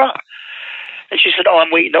dresser drawer? And she said, I'm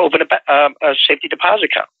waiting to open a safety deposit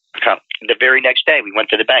account. The very next day, we went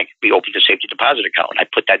to the bank. We opened a safety deposit account, and I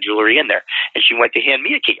put that jewelry in there. And she went to hand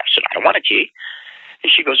me a key. I said, I don't want a key.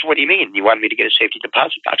 And she goes, what do you mean? You wanted me to get a safety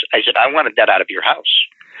deposit box? I said, I wanted that out of your house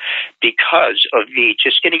because of me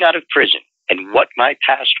just getting out of prison and what my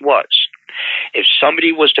past was. If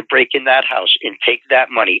somebody was to break in that house and take that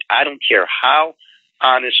money, I don't care how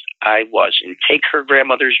honest I was, and take her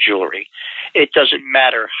grandmother's jewelry. It doesn't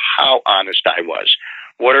matter how honest I was.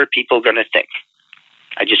 What are people going to think?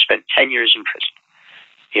 I just spent 10 years in prison.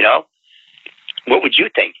 What would you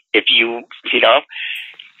think if you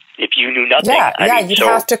knew nothing? You'd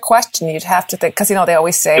have to question. You'd have to think, because they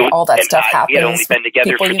always say all that stuff happens. We had only been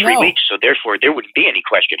together for 3 weeks, so therefore there wouldn't be any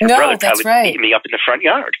question. Her brother probably beat me up in the front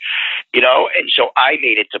yard, And so I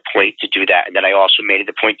made it a point to do that, and then I also made it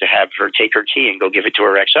a point to have her take her key and go give it to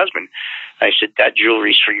her ex-husband. I said, that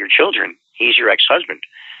jewelry's for your children. He's your ex-husband.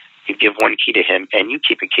 You give one key to him, and you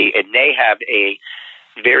keep a key, and they have a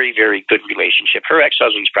very, very good relationship. Her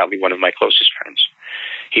ex-husband's probably one of my closest friends.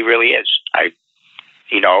 He really is.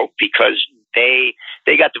 Because they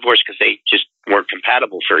got divorced because they just weren't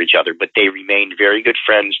compatible for each other, but they remained very good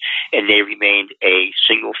friends, and they remained a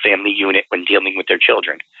single family unit when dealing with their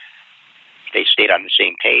children. They stayed on the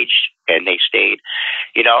same page, and they stayed,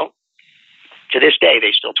 to this day,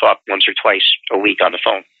 they still talk once or twice a week on the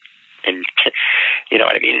phone. And you know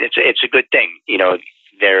what I mean? It's a good thing.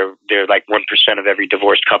 They're like 1% of every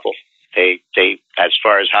divorced couple. They as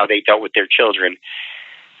far as how they dealt with their children,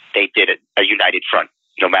 they did it a united front,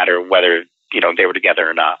 no matter whether they were together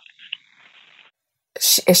or not.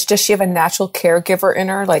 Does she have a natural caregiver in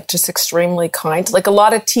her, like just extremely kind? Like a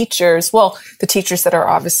lot of teachers, well, the teachers that are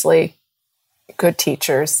obviously good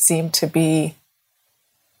teachers seem to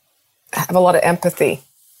have a lot of empathy.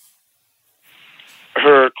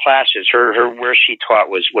 Her classes, her where she taught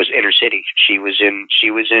was inner city. She was in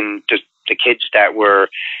the kids that were,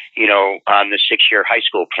 on the 6-year high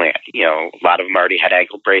school plan. A lot of them already had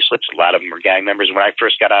ankle bracelets. A lot of them were gang members. When I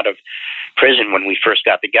first got out of prison, when we first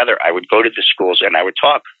got together, I would go to the schools and I would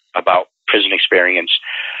talk about prison experience,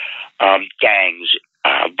 gangs,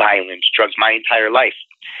 violence, drugs, my entire life.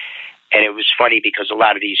 And it was funny because a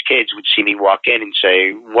lot of these kids would see me walk in and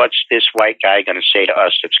say, what's this white guy going to say to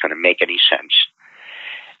us that's going to make any sense?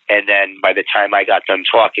 And then by the time I got done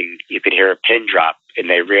talking, you could hear a pin drop, and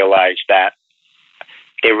they realized that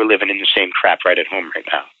they were living in the same crap right at home right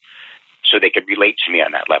now. So they could relate to me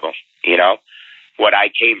on that level. You know, what I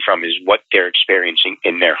came from is what they're experiencing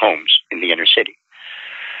in their homes in the inner city.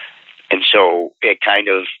 And so it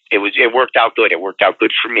worked out good. It worked out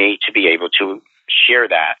good for me to be able to share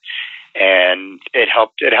that. And it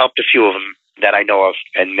helped a few of them that I know of.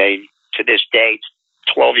 And they, to this day,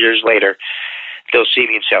 12 years later, they'll see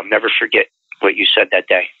me and say, I'll never forget what you said that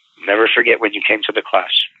day. Never forget when you came to the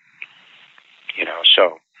class. You know,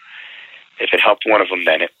 so if it helped one of them,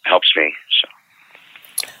 then it helps me.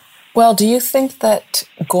 So. Well, do you think that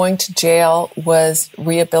going to jail was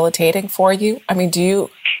rehabilitating for you? I mean, do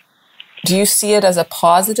you see it as a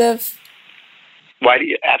positive? Why?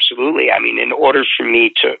 Absolutely. I mean, in order for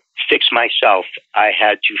me to fix myself, I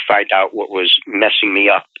had to find out what was messing me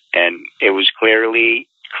up. And it was clearly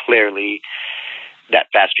that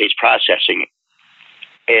fast-paced processing.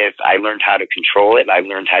 If I learned how to control it, I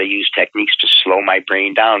learned how to use techniques to slow my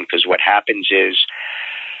brain down, because what happens is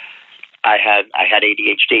I had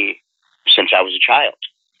ADHD since I was a child.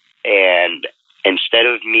 And instead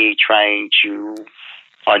of me trying to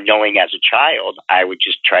unknowing as a child, I would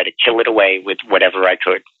just try to kill it away with whatever I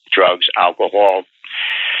could. Drugs, alcohol.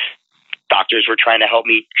 Doctors were trying to help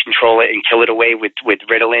me control it and kill it away with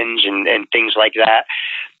Ritalins and things like that.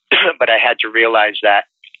 But I had to realize that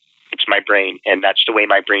it's my brain, and that's the way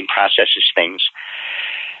my brain processes things.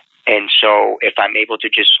 And so if I'm able to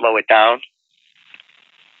just slow it down,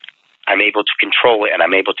 I'm able to control it, and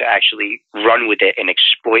I'm able to actually run with it and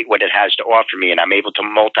exploit what it has to offer me, and I'm able to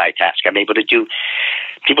multitask. I'm able to do,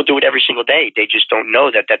 people do it every single day. They just don't know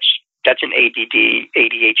that that's an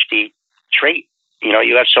ADHD trait. You know,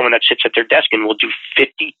 you have someone that sits at their desk and will do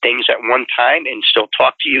 50 things at one time and still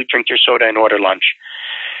talk to you, drink their soda, and order lunch.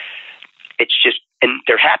 It's just, and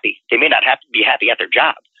they're happy. They may not have to be happy at their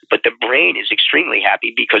job, but the brain is extremely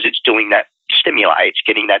happy because it's doing that stimuli. It's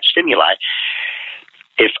getting that stimuli.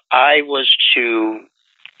 If I was to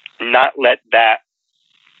not let that,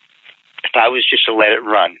 if I was just to let it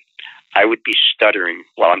run, I would be stuttering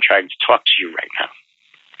while I'm trying to talk to you right now.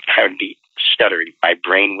 I would be stuttering. My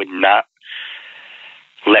brain would not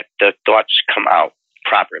let the thoughts come out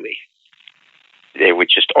properly. They would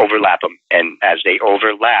just overlap them. And as they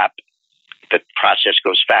overlap, the process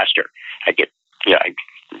goes faster. I get,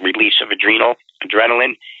 release of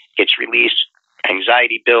adrenaline gets released,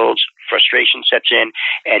 anxiety builds, frustration sets in,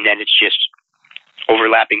 and then it's just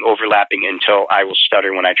overlapping until I will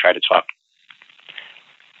stutter when I try to talk.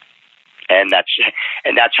 And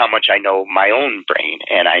that's how much I know my own brain,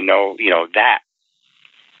 and I know, that.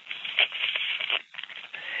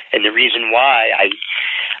 And the reason why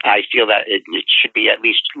I feel that it should be at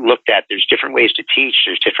least looked at, there's different ways to teach.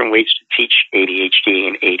 There's different ways to teach ADHD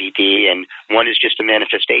and ADD, and one is just a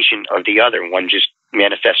manifestation of the other. One just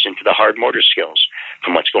manifests into the hard motor skills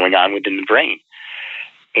from what's going on within the brain.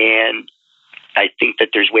 And I think that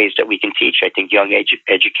there's ways that we can teach. I think young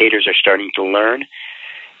educators are starting to learn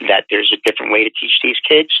that there's a different way to teach these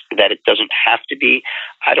kids, that it doesn't have to be,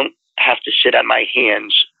 I don't have to sit on my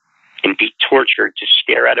hands and be tortured to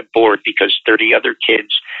stare at a board because 30 other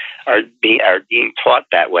kids are being taught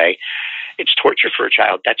that way. It's torture for a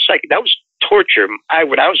child. That was torture.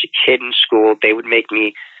 When I was a kid in school, they would make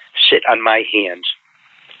me sit on my hands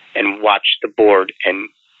and watch the board, and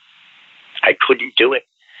I couldn't do it.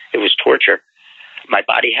 It was torture. My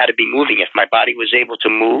body had to be moving. If my body was able to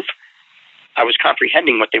move, I was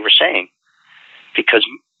comprehending what they were saying because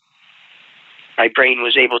my brain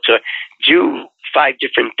was able to do 5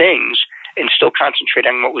 different things and still concentrate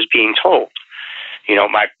on what was being told.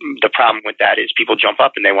 The problem with that is people jump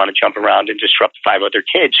up and they want to jump around and disrupt 5 other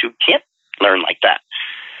kids who can't learn like that.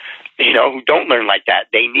 Who don't learn like that.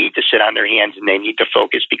 They need to sit on their hands and they need to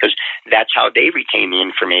focus because that's how they retain the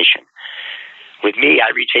information. With me,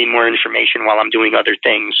 I retain more information while I'm doing other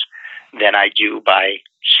things than I do by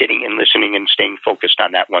sitting and listening and staying focused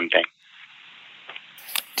on that one thing.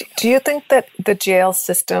 Do you think that the jail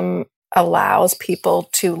system allows people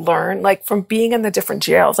to learn, like from being in the different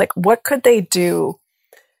jails, like what could they do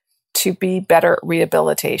to be better at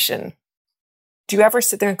rehabilitation? Do you ever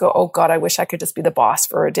sit there and go, oh God, I wish I could just be the boss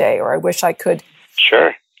for a day, or I wish I could?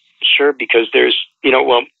 Sure, because there's,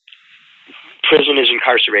 prison is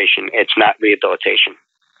incarceration. It's not rehabilitation.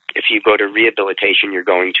 If you go to rehabilitation, you're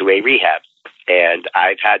going to a rehab. And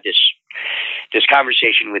I've had this this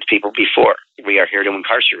conversation with people before. We are here to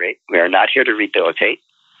incarcerate. We are not here to rehabilitate.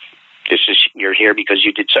 You're here because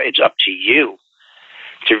you did so. It's up to you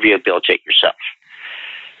to rehabilitate yourself.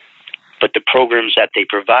 But the programs that they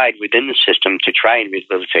provide within the system to try and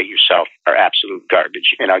rehabilitate yourself are absolute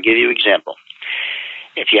garbage. And I'll give you an example.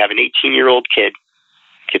 If you have an 18-year-old kid,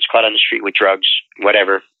 gets caught on the street with drugs,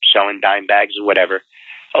 whatever, selling dime bags or whatever,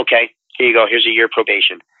 okay, here you go, here's a year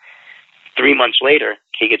probation. 3 months later,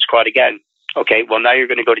 he gets caught again. Okay, well, now you're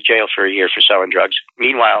going to go to jail for a year for selling drugs.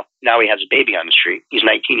 Meanwhile, now he has a baby on the street. He's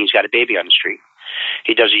 19, he's got a baby on the street.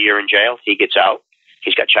 He does a year in jail, he gets out.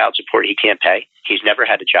 He's got child support he can't pay. He's never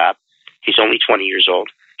had a job. He's only 20 years old.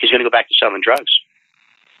 He's going to go back to selling drugs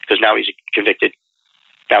because now he's convicted.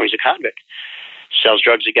 Now he's a convict. Sells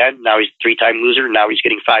drugs again. Now he's a 3-time loser. Now he's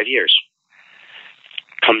getting 5 years.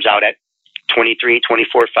 Comes out at 23,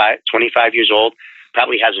 24, 25 years old.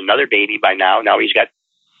 Probably has another baby by now. Now he's got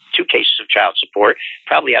 2 cases of child support.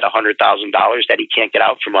 Probably had $100,000 that he can't get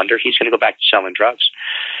out from under. He's going to go back to selling drugs.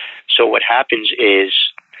 So what happens is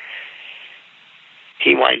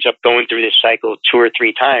he winds up going through this cycle 2 or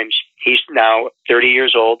 3 times. He's now 30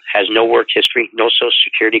 years old, has no work history, no social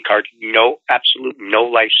security card, no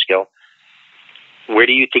life skill. Where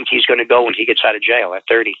do you think he's going to go when he gets out of jail at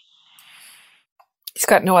 30? He's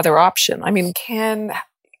got no other option. I mean, can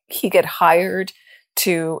he get hired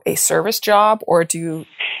to a service job or do?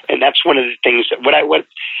 And that's one of the things that what I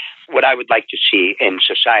would like to see in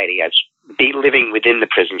society as be living within the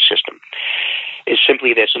prison system is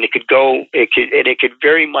simply this, and it could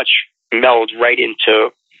very much meld right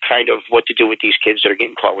into kind of what to do with these kids that are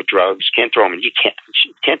getting caught with drugs. Can't throw them in. You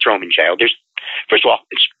can't throw them in jail. First of all,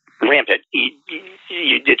 it's rampant.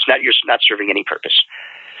 You're not serving any purpose,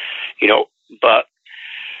 But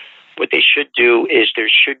what they should do is there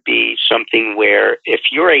should be something where if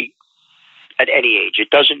you're at any age, it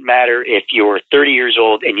doesn't matter if you're 30 years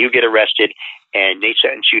old and you get arrested and they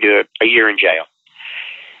sentence you to a year in jail.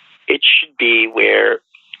 It should be where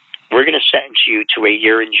we're going to sentence you to a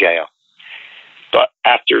year in jail. But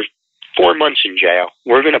after 4 months in jail,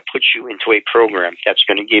 we're going to put you into a program that's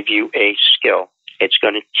going to give you a skill. It's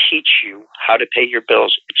going to teach you how to pay your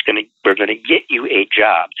bills. We're going to get you a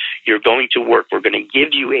job. You're going to work. We're going to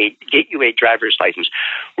get you a driver's license.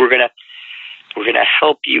 We're going to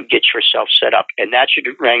help you get yourself set up. And that should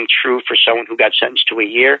ring true for someone who got sentenced to a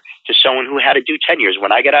year to someone who had to do 10 years.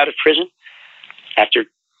 When I got out of prison, after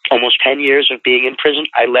almost 10 years of being in prison,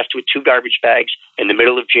 I left with 2 garbage bags in the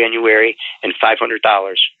middle of January and $500.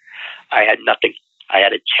 I had nothing. I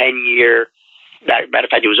had a 10-year, matter of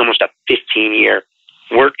fact, it was almost a 15-year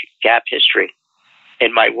work gap history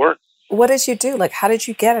in my work. What did you do? How did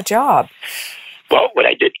you get a job? Well, what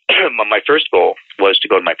I did, my first goal was to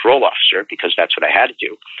go to my parole officer because that's what I had to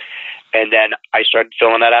do. And then I started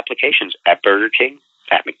filling out applications at Burger King,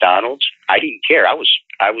 at McDonald's. I didn't care. I was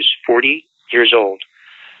 40 years old,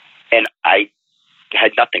 and I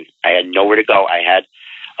had nothing. I had nowhere to go. I had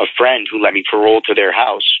a friend who let me parole to their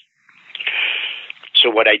house. So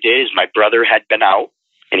what I did is my brother had been out,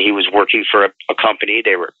 and he was working for a company.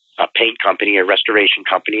 They were a paint company, a restoration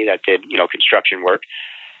company that did, construction work.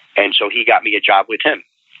 And so he got me a job with him.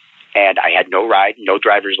 And I had no ride, no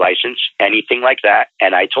driver's license, anything like that.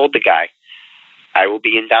 And I told the guy, I will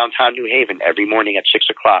be in downtown New Haven every morning at 6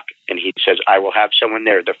 o'clock. And he says, I will have someone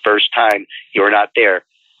there the first time you're not there.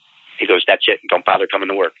 He goes, that's it. Don't bother coming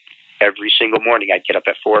to work. Every single morning I'd get up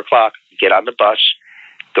at 4 o'clock, get on the bus,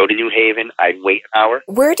 go to New Haven. I'd wait an hour.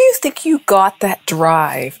 Where do you think you got that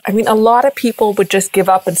drive? I mean, a lot of people would just give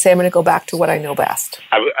up and say, I'm going to go back to what I know best.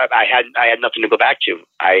 I had nothing to go back to.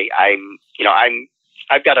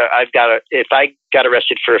 If I got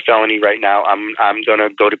arrested for a felony right now, I'm going to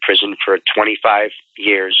go to prison for 25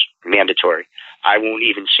 years mandatory. I won't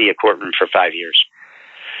even see a courtroom for 5 years.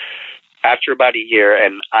 After about a year,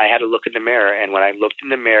 and I had to look in the mirror, and when I looked in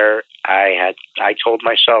the mirror, I told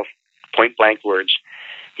myself point blank words,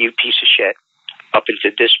 you piece of shit, up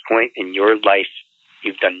until this point in your life,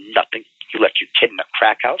 you've done nothing. You left your kid in a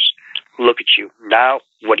crack house. Look at you. Now,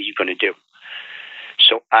 what are you going to do?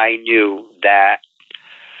 So I knew that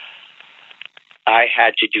I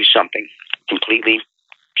had to do something. Completely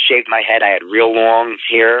shaved my head. I had real long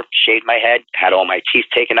hair, shaved my head, had all my teeth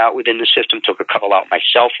taken out within the system, took a couple out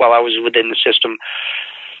myself while I was within the system,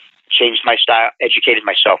 changed my style, educated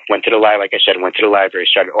myself, went to the library,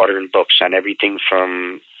 started ordering books on everything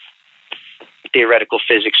from theoretical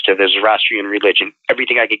physics to the Zoroastrian religion,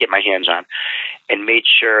 everything I could get my hands on, and made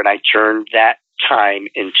sure, and I turned that time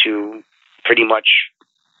into pretty much,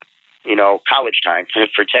 college time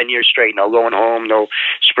for 10 years straight. No going home, no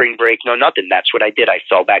spring break, no nothing. That's what I did. I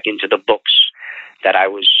fell back into the books, that I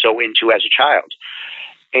was so into as a child.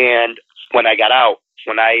 And when I got out,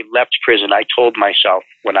 when I left prison, I told myself,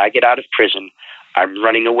 when I get out of prison, I'm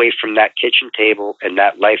running away from that kitchen table and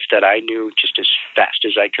that life that I knew just as fast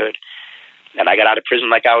as I could. And I got out of prison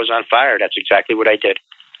like I was on fire. That's exactly what I did.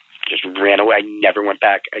 Just ran away. I never went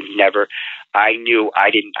back. I knew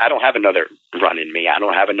I don't have another run in me. I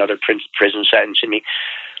don't have another prison sentence in me.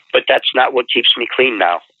 But that's not what keeps me clean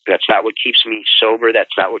now. That's not what keeps me sober.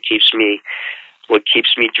 That's not what keeps me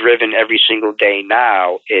driven every single day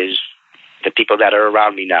now is the people that are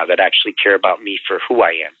around me now that actually care about me for who I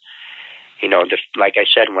am. You know, like I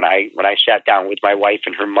said, when I sat down with my wife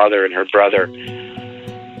and her mother and her brother,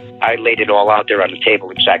 I laid it all out there on the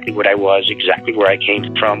table, exactly what I was, exactly where I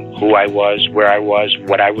came from, who I was, where I was,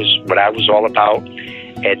 what I was all about.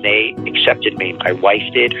 And they accepted me. My wife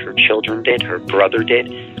did, her children did, her brother did,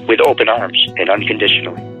 with open arms and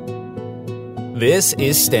unconditionally. This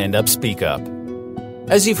is Stand Up, Speak Up.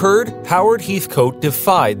 As you've heard, Howard Heathcote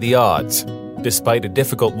defied the odds. Despite a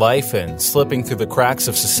difficult life and slipping through the cracks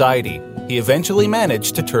of society, he eventually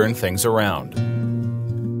managed to turn things around.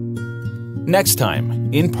 Next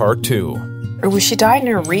time, in part 2. Or was she died in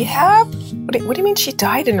a rehab? What do you mean she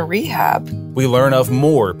died in a rehab? We learn of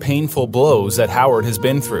more painful blows that Howard has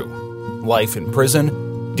been through. Life in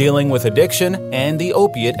prison, dealing with addiction, and the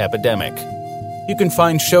opiate epidemic. You can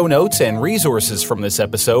find show notes and resources from this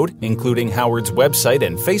episode, including Howard's website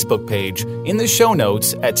and Facebook page, in the show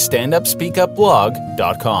notes at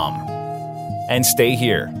standupspeakupblog.com. And stay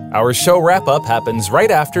here. Our show wrap-up happens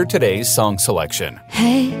right after today's song selection.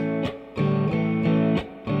 Hey,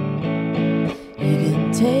 you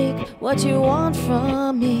can take what you want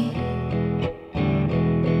from me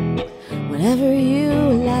whenever you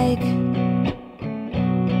like.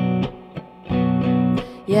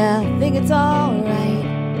 Yeah, I think it's alright.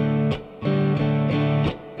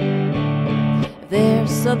 If there's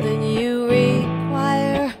something you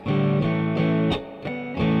require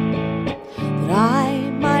that I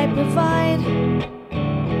might provide,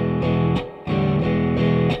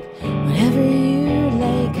 whenever you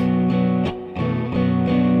like.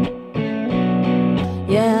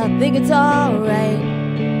 Yeah, I think it's alright.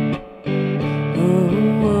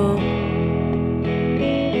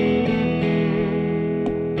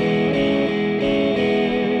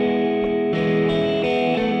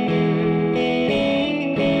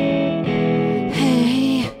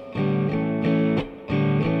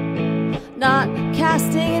 Not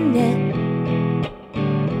casting a net.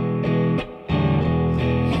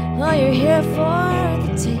 Oh, you're here for the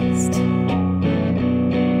taste.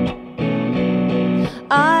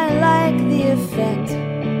 I like the effect.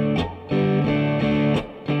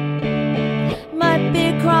 Might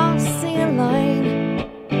be crossing a line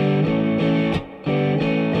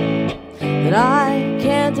that I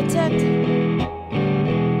can't detect.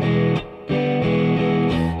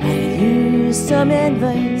 I could use some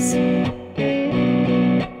advice.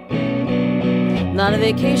 Not a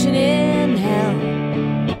vacation in hell.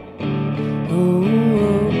 Oh.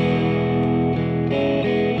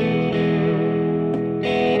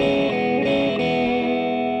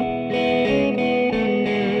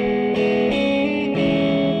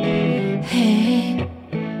 Hey,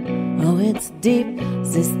 oh, it's deep,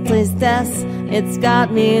 this tristesse. It's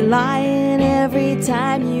got me lying every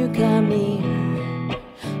time you come near.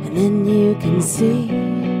 And then you can see,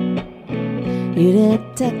 you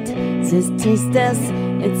detect this tristesse.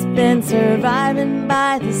 It's been surviving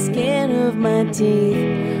by the skin of my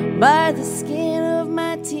teeth, by the skin of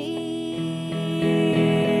my teeth.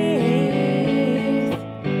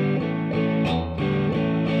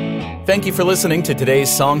 Thank you for listening to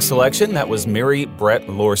today's song selection. That was Mary Brett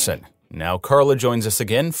Lorson. Now Carla joins us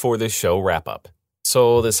again for the show wrap-up.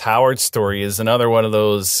 So this Howard story is another one of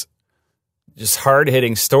those just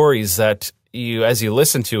hard-hitting stories that as you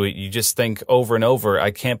listen to it, you just think over and over,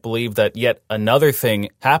 I can't believe that yet another thing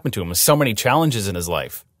happened to him with so many challenges in his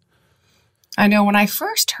life. I know when I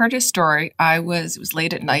first heard his story, it was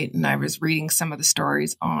late at night and I was reading some of the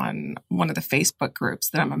stories on one of the Facebook groups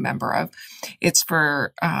that I'm a member of. It's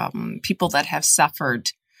for people that have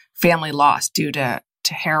suffered family loss due to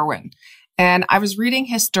heroin. And I was reading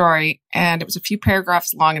his story and it was a few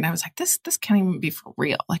paragraphs long and I was like, this can't even be for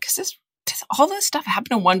real. Like, does all this stuff happen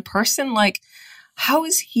to one person? Like, how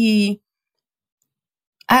is he,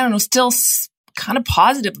 I don't know, still kind of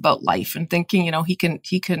positive about life and thinking, he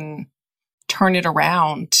can turn it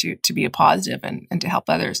around to be a positive and to help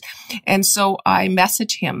others. And so I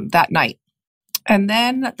messaged him that night. And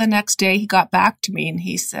then the next day he got back to me and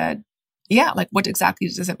he said, yeah, like, what exactly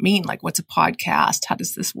does it mean? Like, what's a podcast? How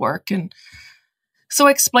does this work? And So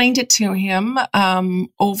I explained it to him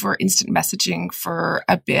over instant messaging for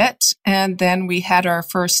a bit. And then we had our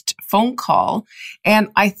first phone call. And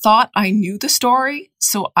I thought I knew the story.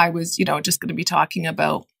 So I was, just going to be talking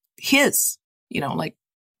about his, like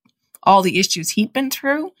all the issues he'd been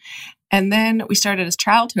through. And then we started his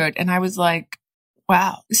childhood. And I was like,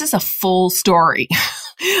 wow, this is a full story.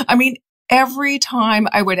 I mean, every time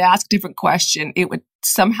I would ask a different question, it would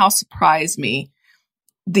somehow surprise me.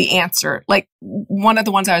 The answer, like one of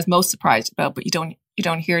the ones I was most surprised about, but you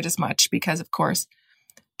don't hear it as much because, of course,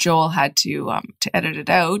 Joel had to edit it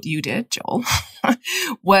out. You did, Joel.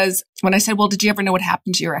 Was when I said, "Well, did you ever know what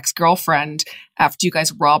happened to your ex-girlfriend after you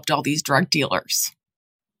guys robbed all these drug dealers?"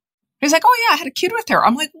 He's like, "Oh yeah, I had a kid with her."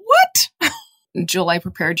 I'm like, "What?" Joel, I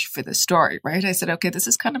prepared you for this story, right? I said, "Okay, this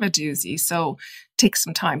is kind of a doozy, so take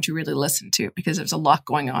some time to really listen to it because there's a lot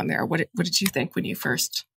going on there." What did you think when you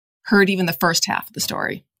first heard even the first half of the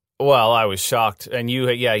story? Well, I was shocked. And you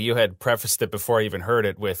had prefaced it before I even heard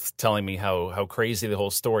it with telling me how crazy the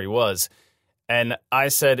whole story was. And I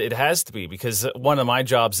said it has to be because one of my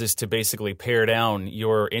jobs is to basically pare down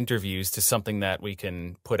your interviews to something that we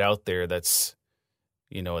can put out there that's,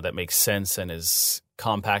 that makes sense and is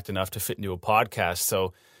compact enough to fit into a podcast.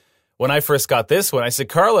 So when I first got this one, I said,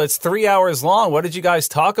 Carla, it's 3 hours long. What did you guys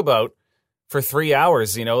talk about for 3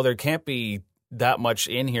 hours? There can't be that much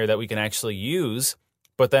in here that we can actually use.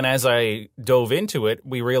 But then as I dove into it,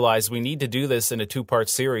 we realized we need to do this in a 2-part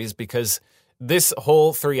series because this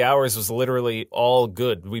whole 3 hours was literally all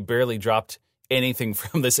good. We barely dropped anything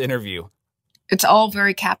from this interview. It's all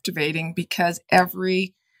very captivating because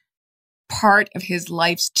every part of his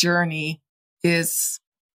life's journey is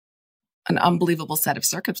an unbelievable set of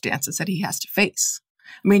circumstances that he has to face.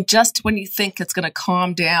 I mean, just when you think it's going to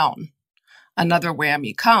calm down, another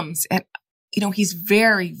whammy comes. And he's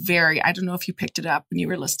very, very, I don't know if you picked it up when you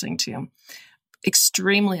were listening to him,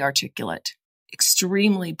 extremely articulate,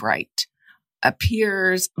 extremely bright,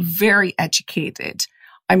 appears very educated.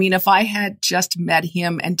 I mean, if I had just met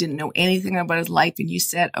him and didn't know anything about his life and you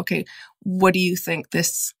said, okay, what do you think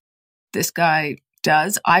this guy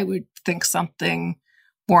does? I would think something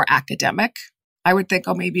more academic. I would think,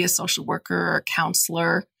 maybe a social worker or a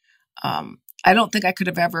counselor. I don't think I could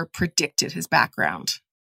have ever predicted his background.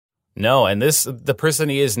 No, and the person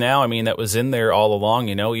he is now, I mean, that was in there all along,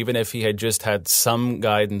 even if he had just had some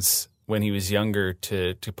guidance when he was younger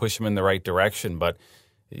to push him in the right direction. But,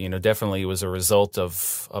 definitely was a result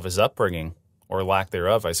of his upbringing or lack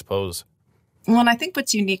thereof, I suppose. Well, and I think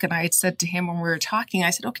what's unique, and I had said to him when we were talking,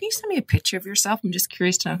 I said, can you send me a picture of yourself? I'm just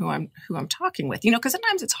curious to know who I'm talking with, because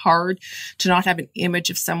sometimes it's hard to not have an image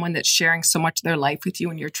of someone that's sharing so much of their life with you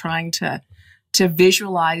and you're trying to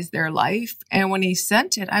visualize their life. And when he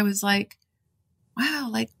sent it, I was like, wow,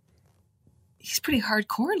 like he's pretty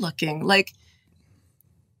hardcore looking. Like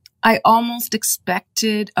I almost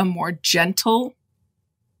expected a more gentle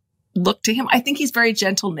look to him. I think he's very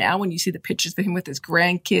gentle now when you see the pictures of him with his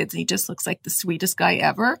grandkids and he just looks like the sweetest guy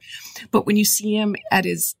ever. But when you see him at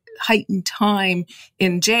his heightened time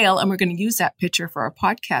in jail, and we're going to use that picture for our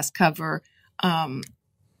podcast cover,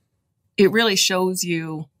 it really shows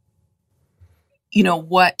you,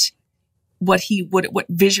 what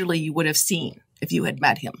visually you would have seen if you had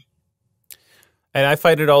met him. And I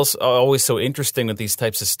find it also always so interesting with these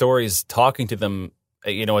types of stories, talking to them,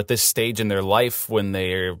 at this stage in their life when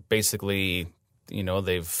they're basically,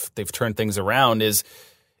 they've turned things around is,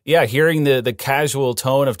 hearing the casual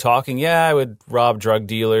tone of talking. I would rob drug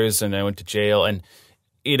dealers and I went to jail. And,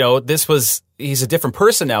 he's a different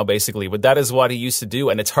person now, basically, but that is what he used to do.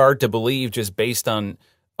 And it's hard to believe just based on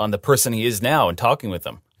the person he is now and talking with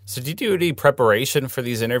them. So do you do any preparation for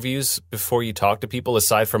these interviews before you talk to people,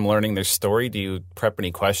 aside from learning their story? Do you prep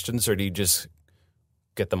any questions or do you just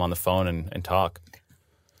get them on the phone and talk?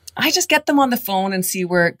 I just get them on the phone and see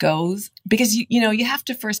where it goes because, you have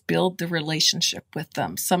to first build the relationship with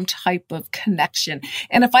them, some type of connection.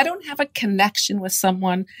 And if I don't have a connection with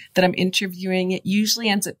someone that I'm interviewing, it usually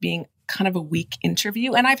ends up being kind of a weak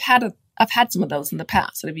interview. And I've had some of those in the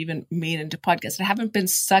past that I've even made into podcasts. It haven't been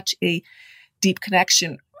such a deep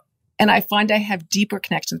connection. And I find I have deeper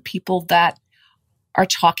connections with people that are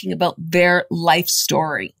talking about their life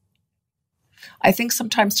story. I think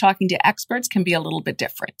sometimes talking to experts can be a little bit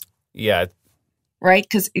different. Yeah. Right?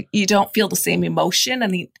 Because you don't feel the same emotion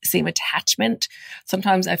and the same attachment.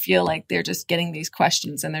 Sometimes I feel like they're just getting these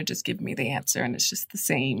questions and they're just giving me the answer. And it's just the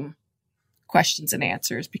same questions and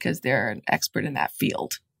answers because they're an expert in that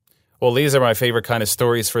field. Well, these are my favorite kind of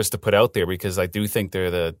stories for us to put out there because I do think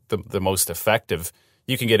they're the most effective.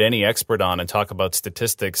 You can get any expert on and talk about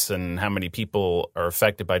statistics and how many people are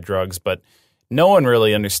affected by drugs, but no one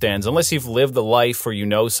really understands unless you've lived the life or you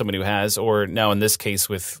know someone who has, or now in this case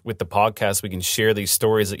with the podcast, we can share these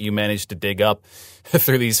stories that you managed to dig up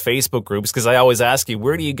through these Facebook groups. Because I always ask you,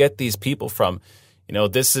 where do you get these people from? You know,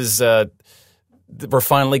 this is, we're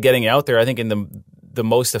finally getting out there, I think, in the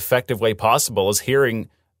most effective way possible is hearing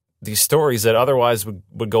these stories that otherwise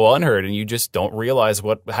would go unheard, and you just don't realize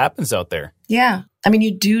what happens out there. Yeah. I mean,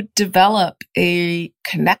 you do develop a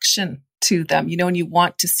connection to them, you know, and you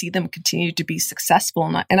want to see them continue to be successful.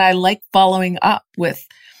 And I like following up with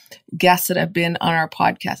guests that have been on our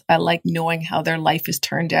podcast. I like knowing how their life has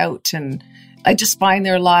turned out. And I just find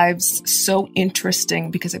their lives so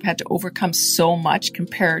interesting because they've had to overcome so much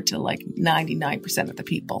compared to like 99% of the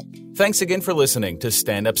people. Thanks again for listening to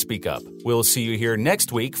Stand Up, Speak Up. We'll see you here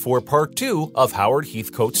next week for part 2 of Howard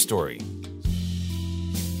Heathcote's story.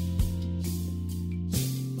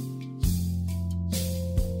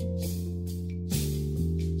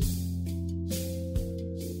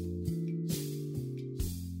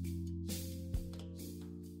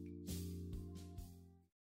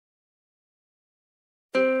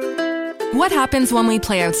 What happens when we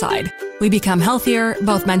play outside? We become healthier,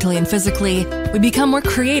 both mentally and physically. We become more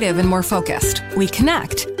creative and more focused. We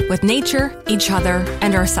connect with nature, each other,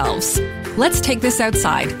 and ourselves. Let's Take This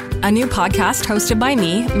Outside, a new podcast hosted by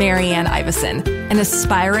me, Marianne Iveson, an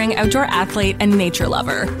aspiring outdoor athlete and nature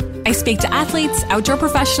lover. I speak to athletes, outdoor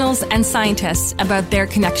professionals, and scientists about their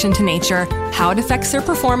connection to nature, how it affects their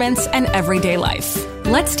performance, and everyday life.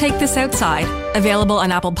 Let's Take This Outside, available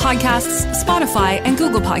on Apple Podcasts, Spotify, and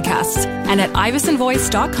Google Podcasts, and at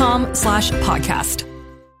ivesonvoice.com/podcast.